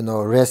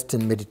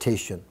in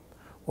meditation,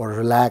 or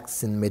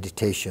relax in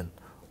meditation,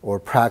 or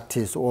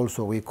practice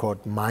also we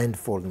call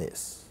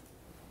mindfulness,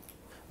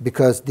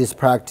 because this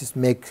practice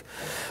makes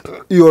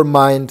your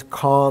mind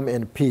calm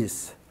and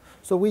peace.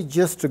 So we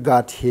just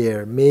got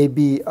here.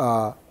 Maybe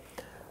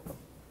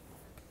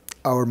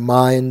our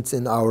minds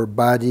and our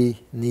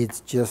body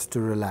needs just to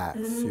relax,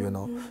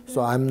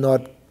 So I'm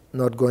not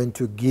going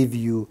to give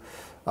you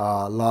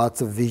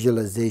lots of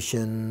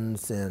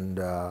visualizations and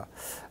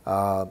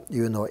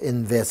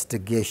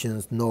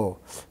investigations. No,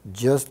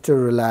 just to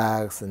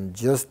relax and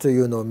just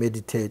to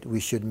meditate. We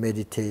should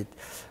meditate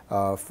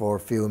for a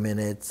few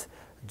minutes,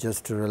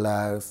 just to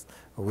relax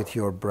with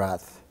your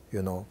breath.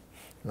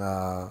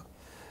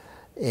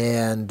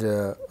 And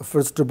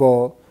first of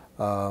all,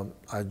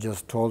 I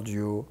just told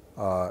you,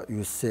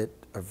 you sit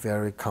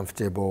very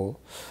comfortable,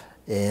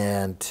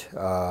 and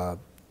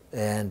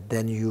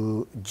then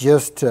you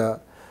just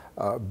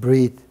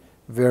breathe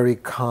very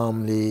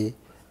calmly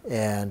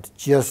and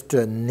just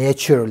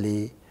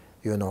naturally,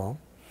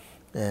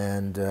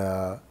 and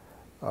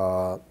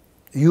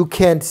you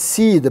can't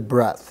see the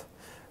breath,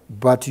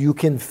 but you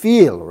can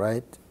feel,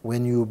 right?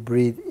 When you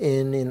breathe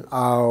in and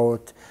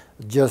out,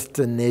 just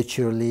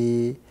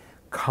naturally,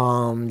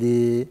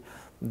 calmly,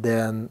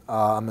 then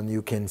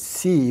you can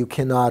see. You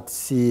cannot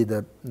see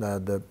the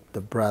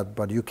breath,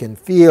 but you can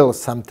feel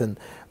something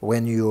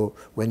when you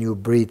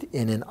breathe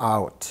in and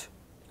out,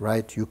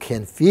 right? You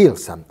can feel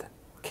something.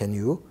 Can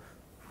you?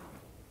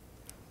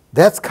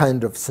 That's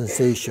kind of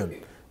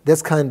sensation.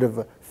 That's kind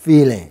of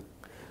feeling,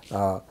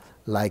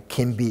 like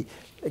can be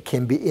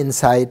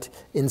inside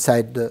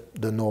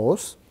the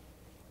nose.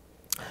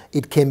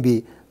 It can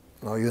be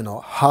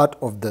hot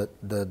of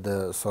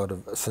the sort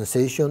of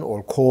sensation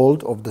or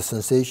cold of the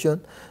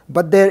sensation,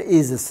 but there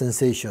is a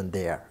sensation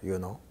there,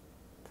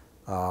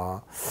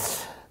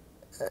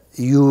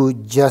 You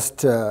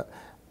just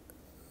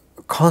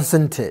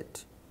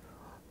concentrate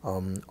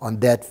on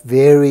that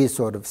very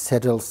sort of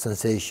settled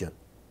sensation,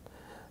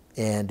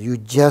 and you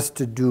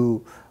just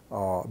do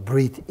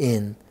breathe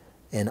in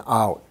and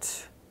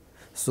out.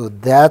 So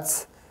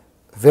that's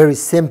very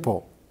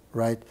simple,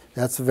 right?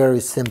 That's very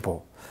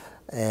simple.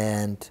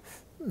 And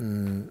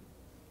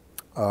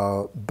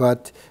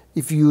but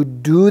if you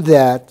do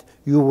that,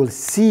 you will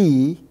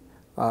see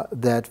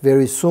that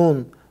very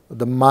soon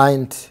the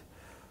mind,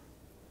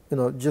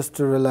 just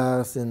to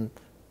relax and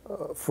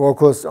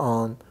focus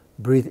on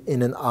breathe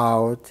in and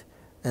out,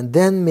 and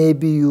then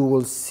maybe you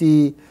will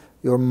see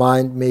your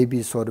mind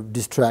maybe sort of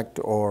distract,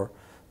 or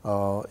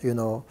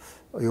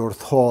your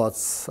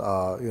thoughts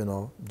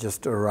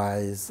just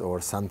arise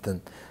or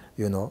something,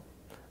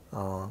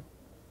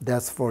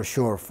 That's for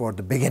sure for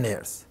the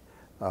beginners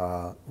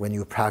when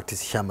you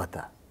practice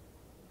śamatha.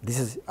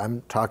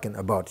 I'm talking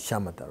about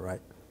śamatha,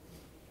 right?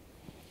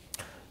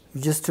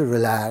 Just to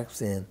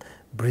relax and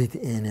breathe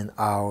in and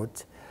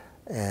out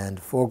and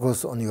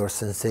focus on your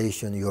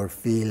sensation, your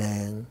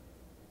feeling.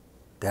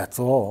 That's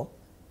all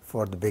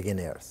for the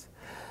beginners.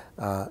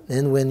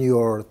 And when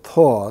your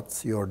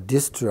thoughts, your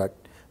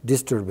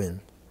disturbing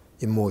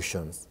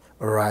emotions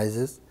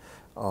arises,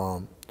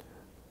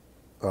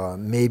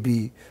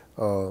 maybe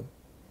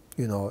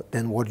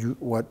then what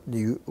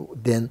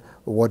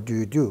do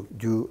you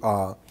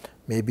do?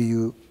 Maybe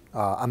you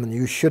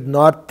you should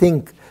not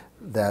think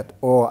that,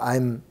 oh,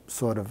 I'm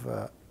sort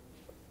of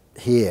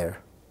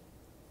here,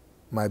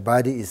 my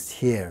body is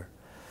here,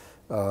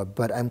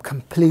 but I'm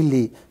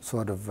completely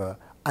sort of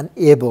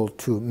unable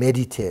to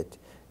meditate,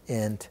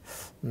 and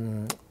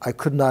I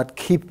could not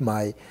keep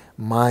my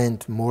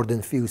mind more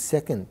than few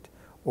seconds,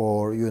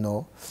 or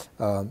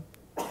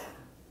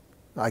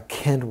I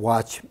can't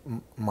watch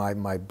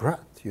my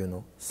breath.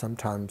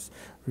 Sometimes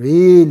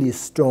really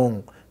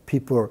strong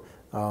people.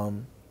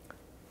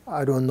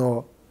 I don't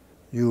know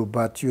you,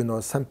 but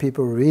some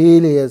people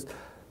really,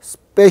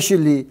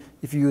 especially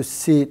if you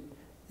sit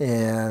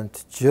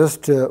and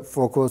just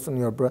focus on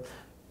your breath,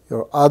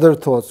 your other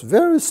thoughts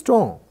very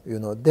strong.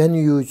 Then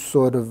you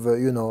sort of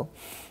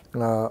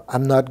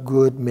I'm not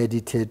good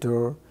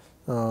meditator,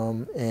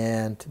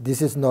 and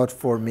this is not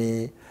for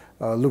me.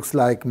 Looks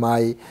like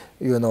my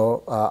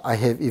I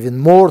have even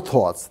more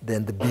thoughts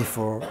than the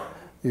before.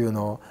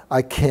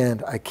 I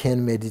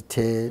can't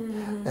meditate,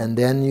 and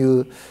then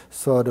you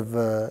sort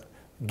of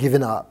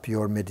given up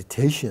your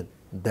meditation.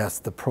 That's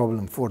the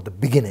problem for the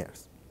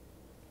beginners.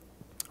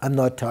 I'm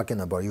not talking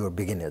about your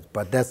beginners,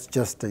 but that's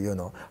just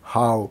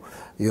how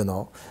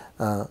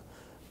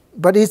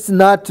but it's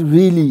not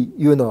really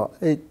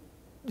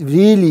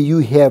really you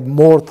have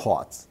more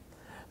thoughts.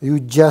 You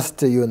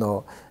just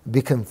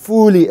become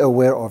fully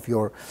aware of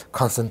your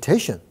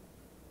concentration,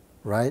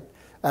 right?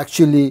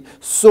 Actually,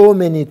 so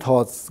many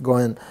thoughts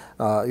going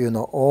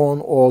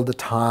on all the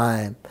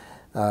time,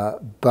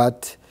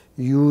 but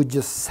you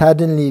just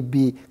suddenly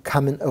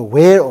becoming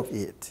aware of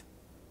it.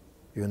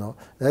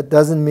 That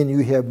doesn't mean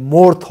you have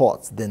more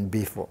thoughts than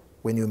before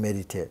when you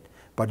meditate,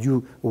 but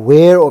you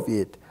aware of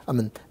it.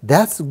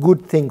 That's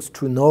good things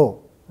to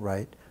know,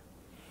 right?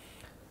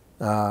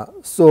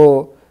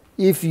 So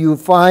if you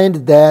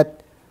find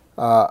that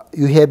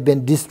you have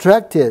been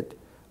distracted,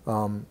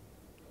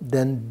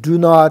 then do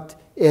not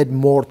add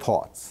more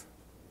thoughts,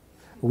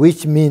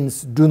 which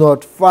means do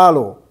not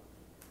follow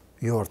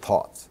your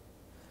thoughts,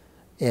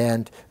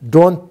 and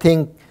don't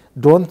think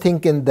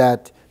in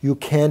that you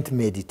can't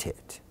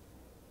meditate.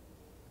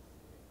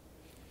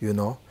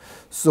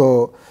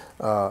 So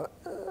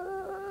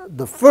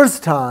the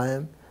first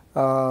time,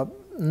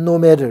 no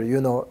matter, you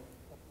know,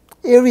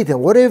 everything,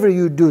 whatever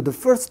you do, the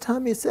first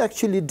time is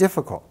actually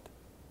difficult.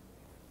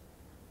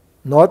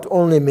 Not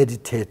only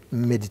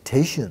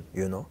meditation,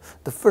 you know.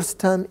 The first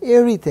time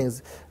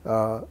everything's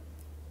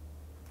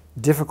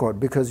difficult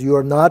because you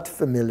are not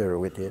familiar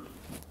with it.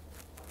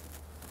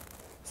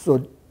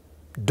 So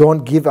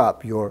don't give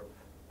up your,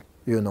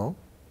 you know,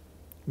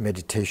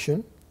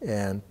 meditation,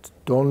 and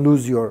don't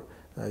lose your,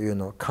 you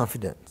know,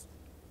 confidence.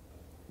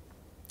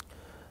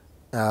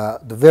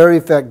 The very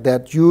fact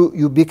that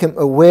you become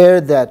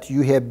aware that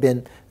you have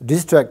been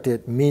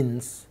distracted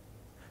means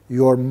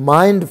your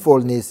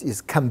mindfulness is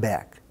come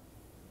back.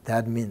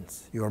 That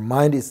means your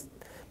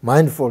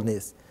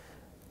mindfulness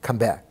come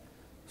back.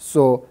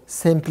 So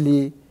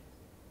simply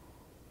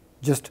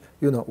just,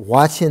 you know,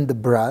 watching the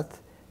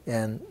breath,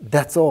 and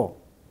that's all.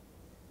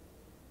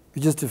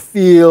 You just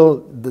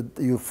feel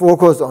you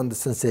focus on the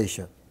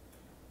sensation.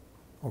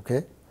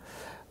 Okay?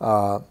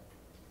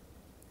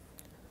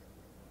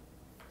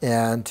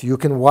 And you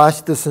can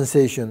watch the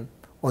sensation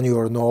on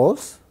your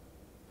nose.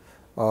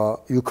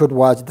 You could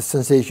watch the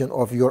sensation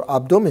of your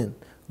abdomen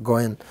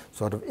going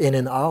sort of in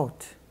and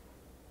out.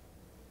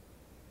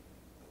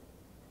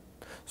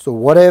 So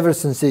whatever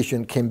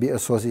sensation can be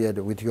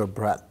associated with your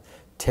breath,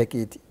 take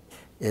it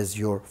as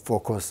your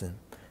focusing,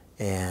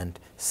 and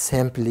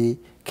simply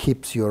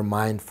keeps your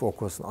mind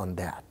focused on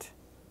that.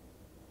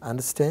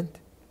 Understand?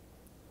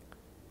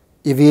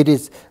 If it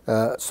is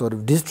sort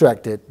of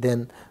distracted,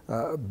 then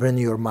bring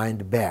your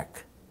mind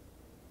back.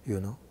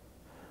 You know,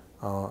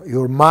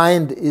 your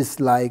mind is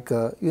like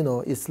you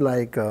know, it's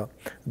like a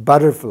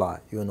butterfly.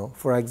 You know,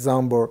 for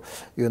example,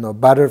 you know,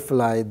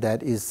 butterfly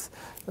that is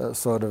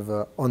sort of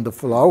on the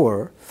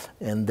flower,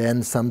 and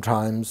then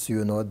sometimes,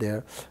 you know,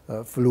 they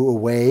flew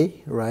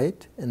away,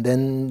 right? And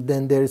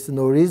then there is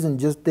no reason,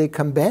 just they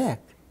come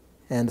back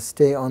and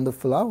stay on the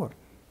flower.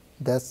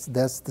 That's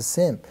the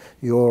same.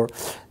 Your,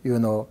 you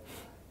know,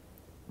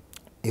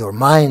 your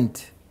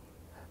mind,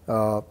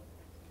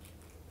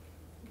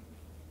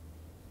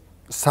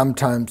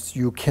 sometimes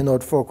you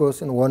cannot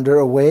focus and wander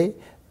away,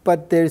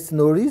 but there is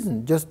no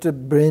reason, just to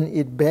bring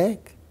it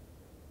back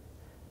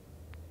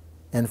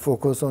and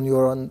focus on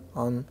your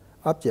own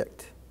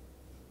object.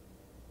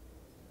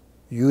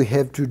 You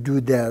have to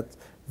do that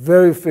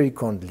very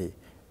frequently,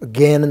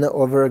 again and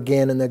over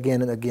again and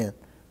again and again.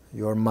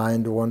 Your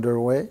mind wander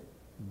away,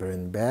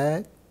 bring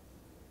back.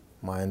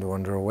 Mind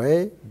wander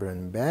away,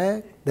 bring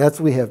back. That's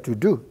what we have to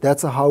do.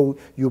 That's how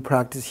you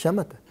practice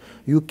shamatha.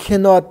 You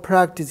cannot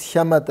practice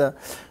shamatha,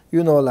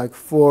 you know, like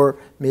for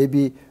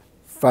maybe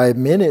 5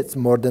 minutes,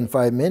 more than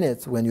 5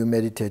 minutes when you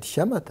meditate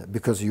shamatha,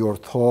 because your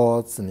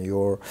thoughts and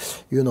your,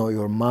 you know,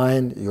 your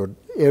mind, your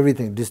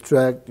everything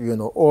distract, you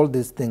know, all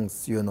these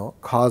things, you know,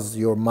 cause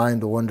your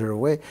mind to wander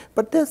away.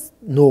 But there's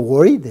no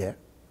worry there.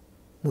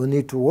 No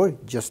need to worry.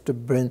 Just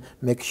to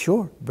make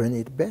sure, bring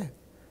it back.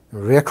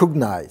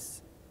 Recognize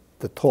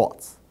the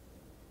thoughts,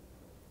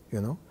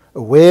 you know,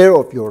 aware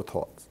of your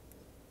thoughts.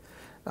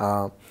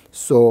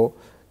 So,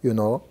 you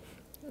know,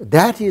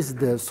 that is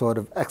the sort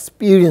of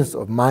experience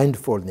of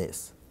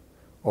mindfulness,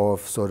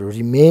 of sort of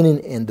remaining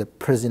in the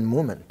present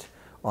moment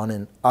on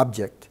an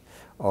object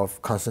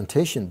of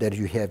concentration that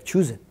you have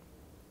chosen,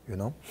 you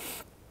know.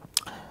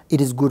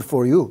 It is good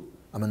for you.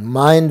 I mean,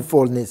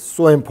 mindfulness is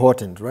so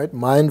important, right?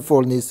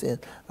 Mindfulness, in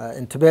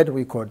Tibet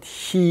we call it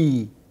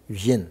Shi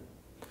Yin.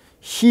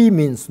 Shi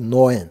means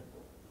knowing.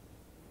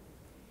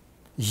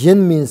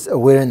 Yin means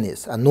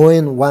awareness,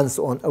 knowing one's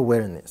own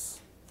awareness.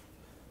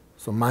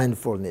 So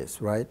mindfulness,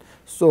 right?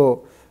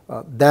 So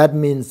that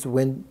means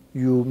when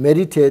you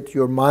meditate,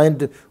 your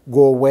mind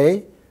go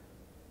away.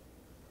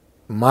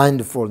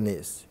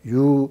 Mindfulness,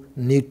 you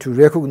need to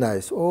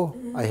recognize, oh,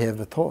 I have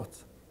a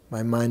thought.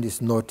 My mind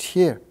is not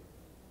here.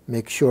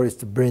 Make sure it's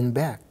to bring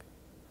back.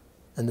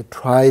 And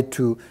try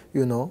to,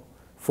 you know,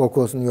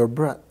 focus on your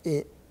breath.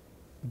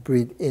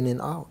 Breathe in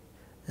and out.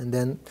 And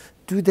then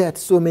do that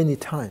so many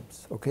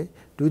times, okay?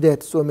 Do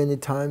that so many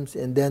times,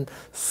 and then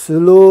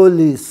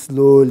slowly,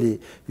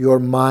 slowly, your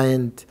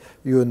mind,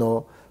 you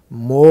know,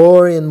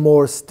 more and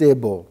more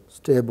stable,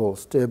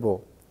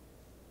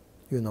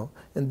 you know.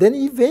 And then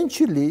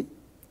eventually,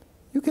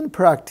 you can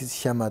practice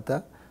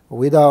shamatha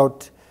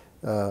without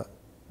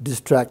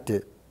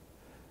distracted.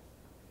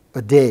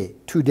 A day,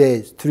 2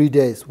 days, 3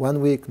 days, 1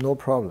 week, no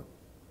problem.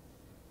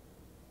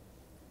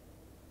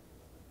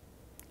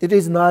 It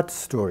is not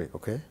story,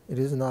 okay? It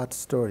is not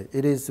story.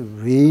 It is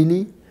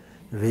really,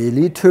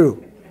 really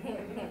true.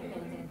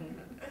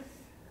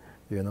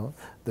 You know,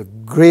 the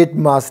great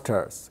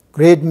masters,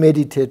 great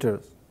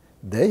meditators,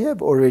 they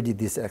have already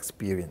this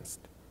experience.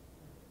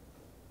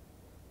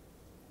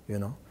 You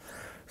know,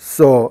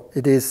 so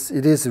it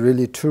is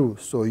really true.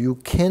 So you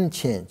can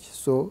change.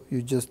 So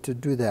you just to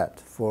do that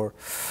for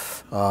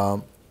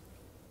a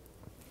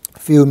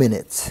few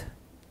minutes,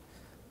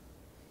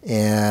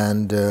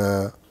 and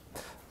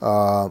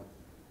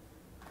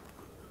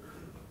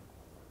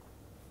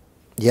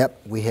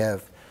yep, we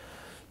have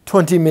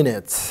 20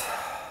 minutes.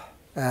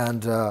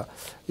 And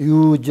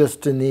you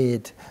just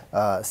need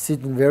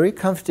sitting very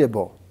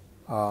comfortable.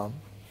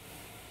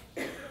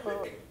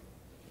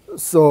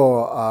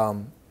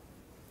 So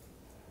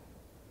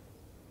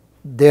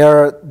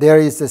there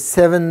is a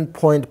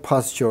 7-point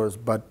postures,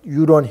 but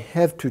you don't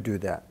have to do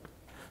that.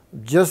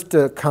 Just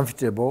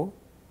comfortable.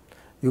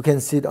 You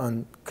can sit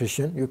on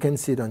cushion. You can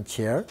sit on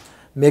chair.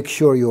 Make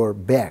sure your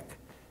back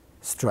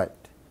straight.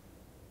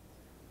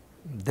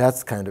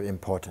 That's kind of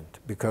important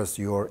because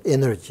your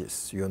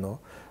energies,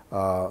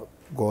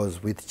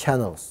 goes with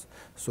channels.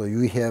 So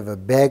you have a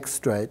back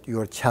straight,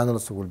 your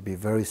channels will be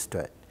very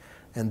straight.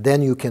 And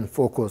then you can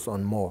focus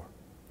on more.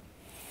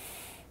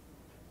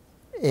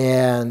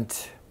 And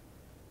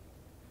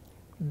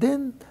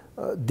then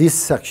this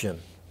section,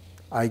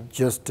 I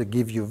just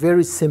give you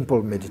very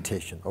simple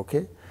meditation,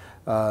 okay?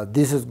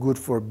 This is good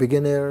for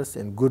beginners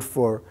and good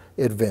for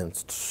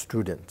advanced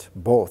students,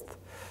 both.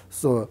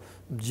 So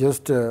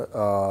just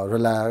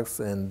relax,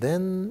 and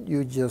then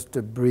you just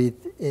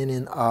breathe in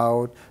and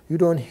out. You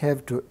don't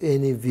have to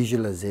any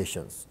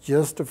visualizations.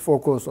 Just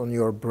focus on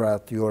your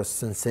breath, your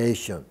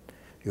sensation,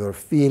 your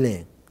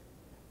feeling.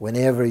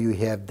 Whenever you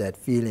have that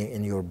feeling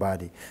in your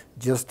body,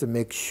 just to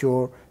make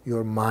sure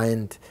your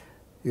mind,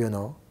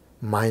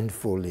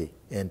 mindfully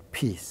and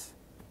peace.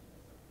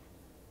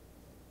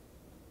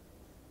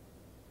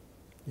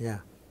 Yeah.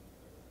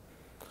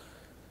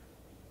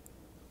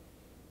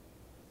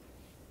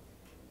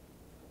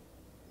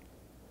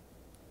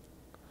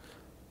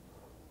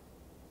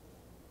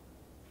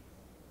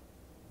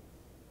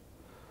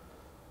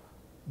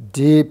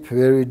 Deep,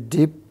 very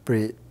deep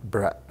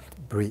breath.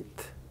 Breathe.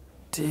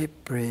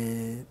 Deep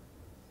breath.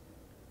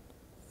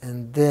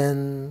 And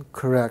then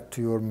correct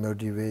your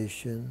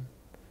motivation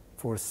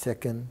for a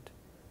second.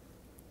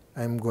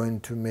 I'm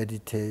going to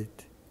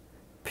meditate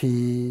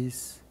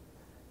peace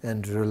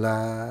and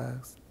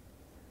relax,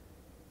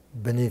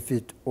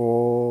 benefit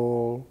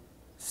all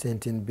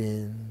sentient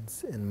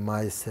beings and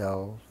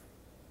myself.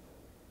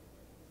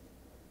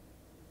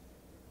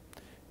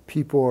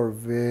 People are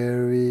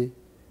very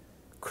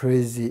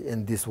crazy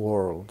in this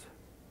world.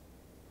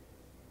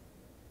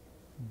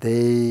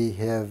 They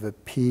have a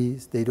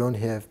peace, they don't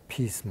have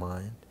peace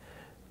mind.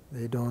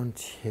 They don't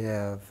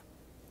have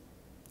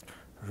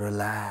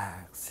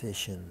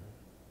relaxation.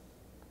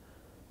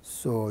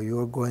 So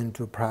you're going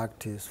to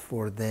practice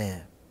for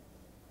them.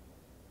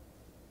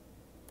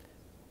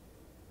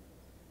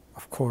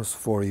 Of course,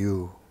 for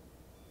you.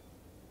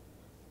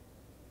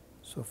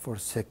 So for a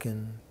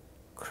second,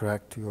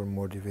 correct your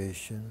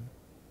motivation.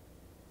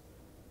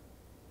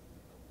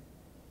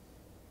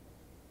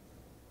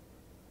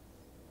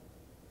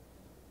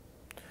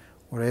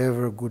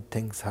 Whatever good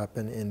things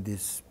happen in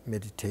this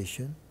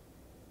meditation,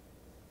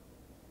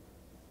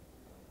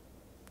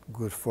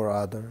 good for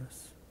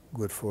others,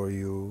 good for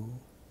you.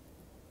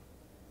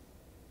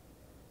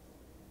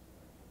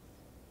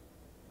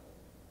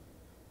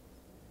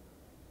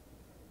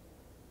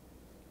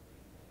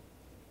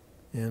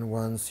 And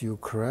once you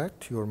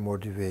correct your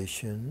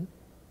motivation,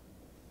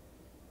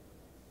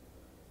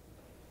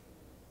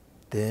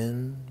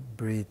 then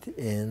breathe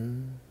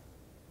in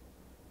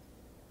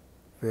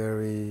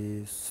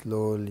very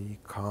slowly,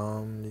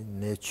 calmly,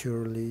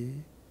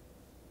 naturally.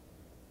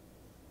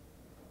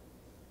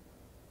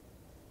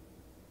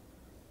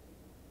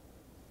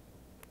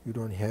 You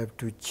don't have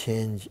to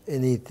change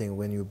anything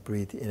when you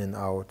breathe in and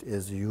out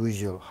as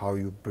usual, how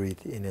you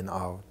breathe in and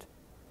out.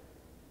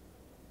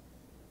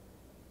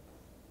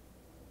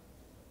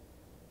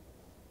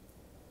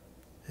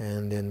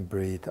 And then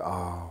breathe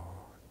out.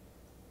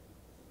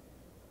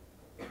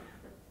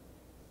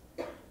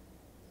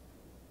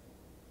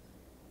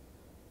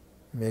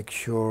 Make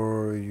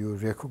sure you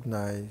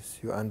recognize,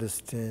 you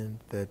understand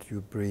that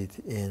you breathe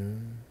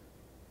in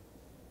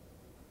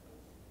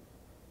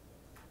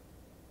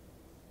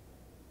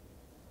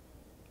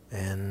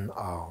and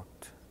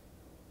out.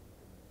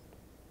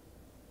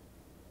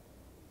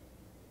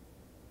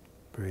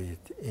 Breathe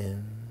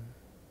in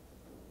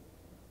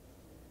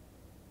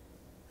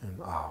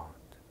and out.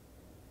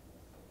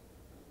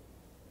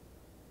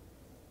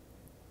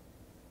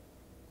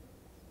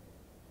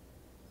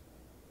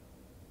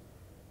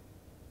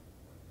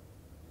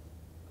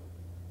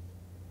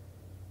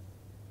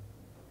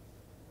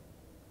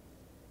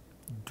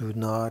 Do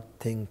not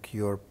think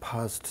your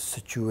past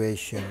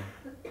situation,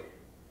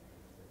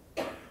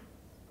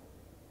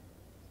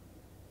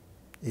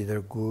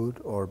 either good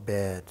or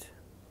bad.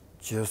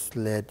 Just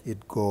let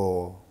it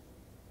go.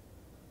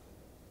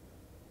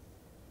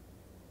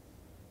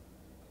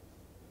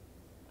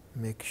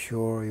 Make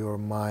sure your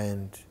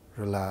mind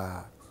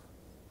relax.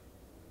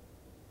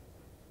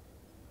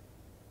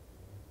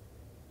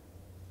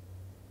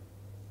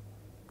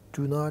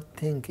 Do not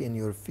think in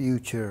your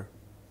future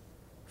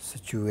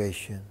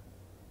situation.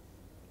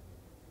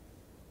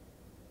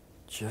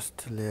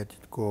 Just let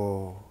it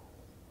go.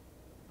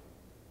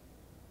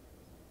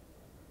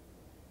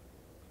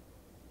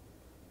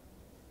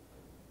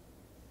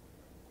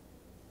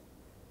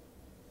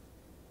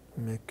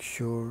 Make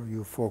sure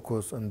you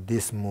focus on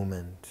this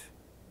moment.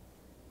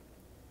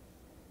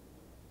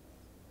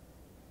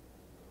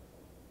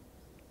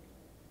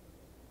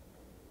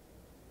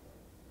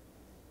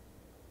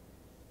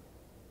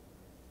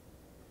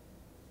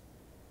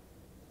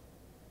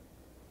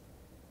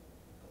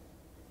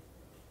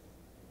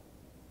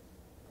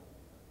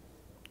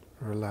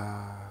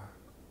 relax.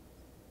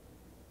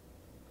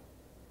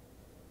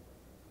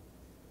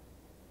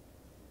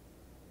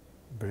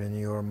 Bring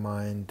your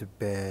mind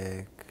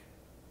back.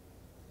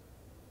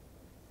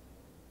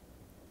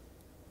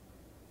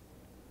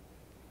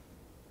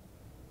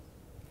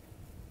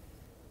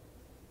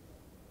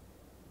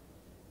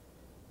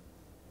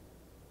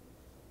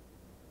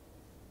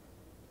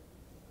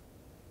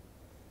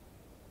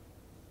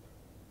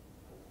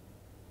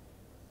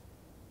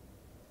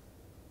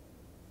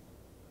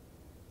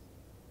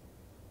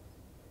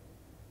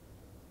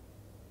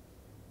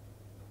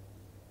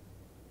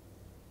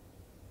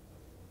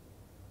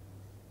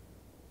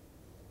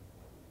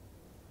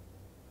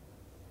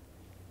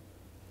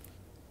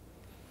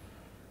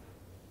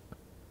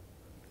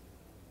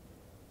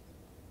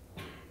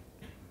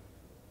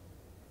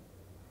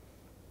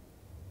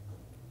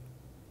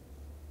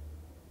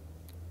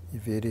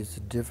 If it is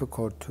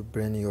difficult to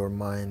bring your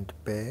mind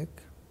back,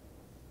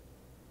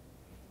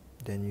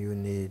 then you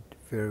need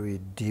very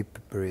deep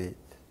breath.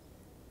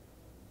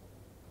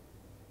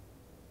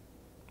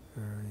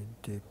 Very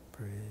deep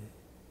breath.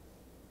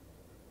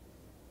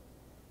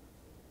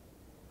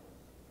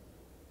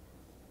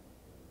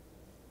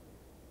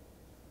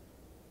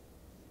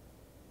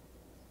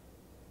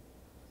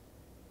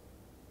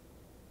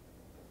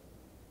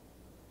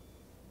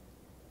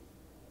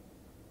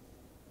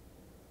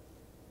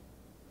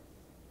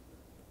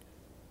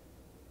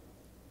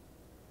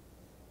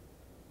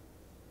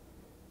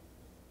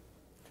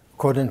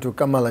 According to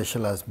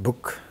Kamalashila's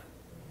book,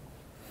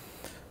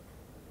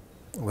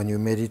 when you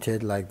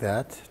meditate like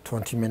that,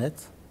 20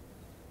 minutes,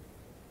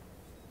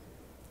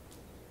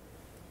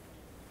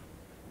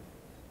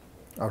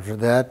 after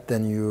that,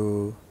 then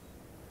you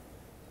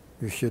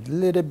should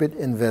little bit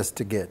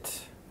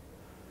investigate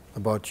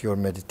about your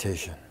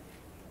meditation.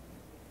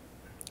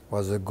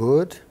 Was it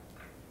good?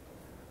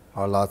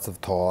 Or lots of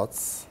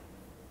thoughts?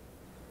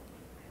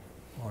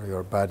 Or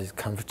your body is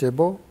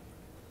comfortable?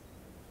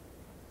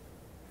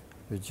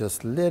 You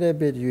just little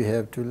bit, you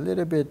have to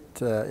little bit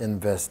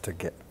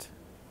investigate.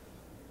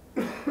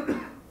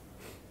 And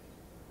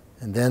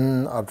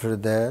then after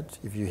that,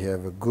 if you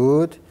have a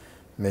good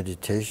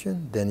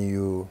meditation, then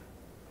you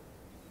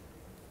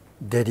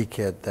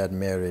dedicate that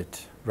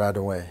merit right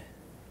away.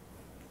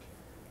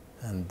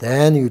 And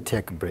then you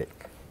take a break.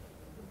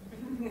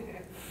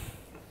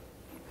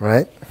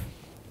 Right?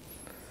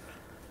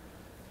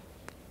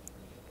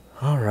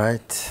 All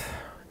right.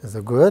 Is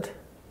it good?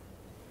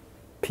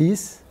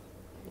 Peace?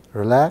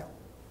 Relax.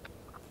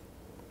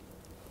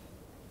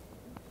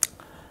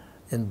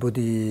 In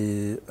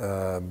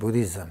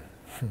Buddhism,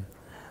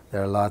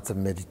 there are lots of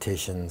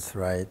meditations,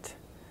 right?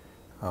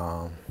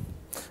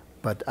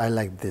 But I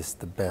like this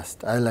the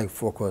best. I like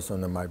focus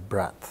on my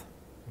breath.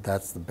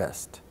 That's the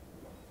best.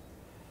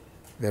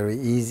 Very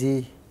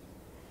easy,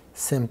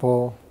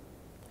 simple,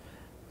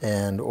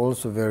 and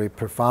also very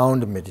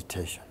profound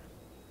meditation.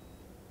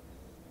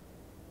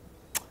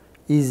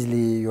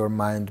 Easily your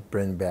mind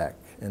bring back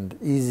and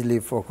easily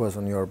focus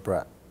on your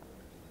breath.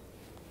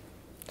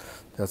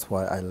 That's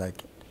why I like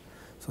it.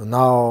 So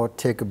now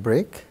take a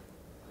break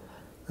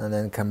and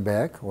then come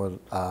back. We'll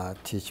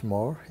teach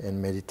more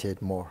and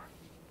meditate more.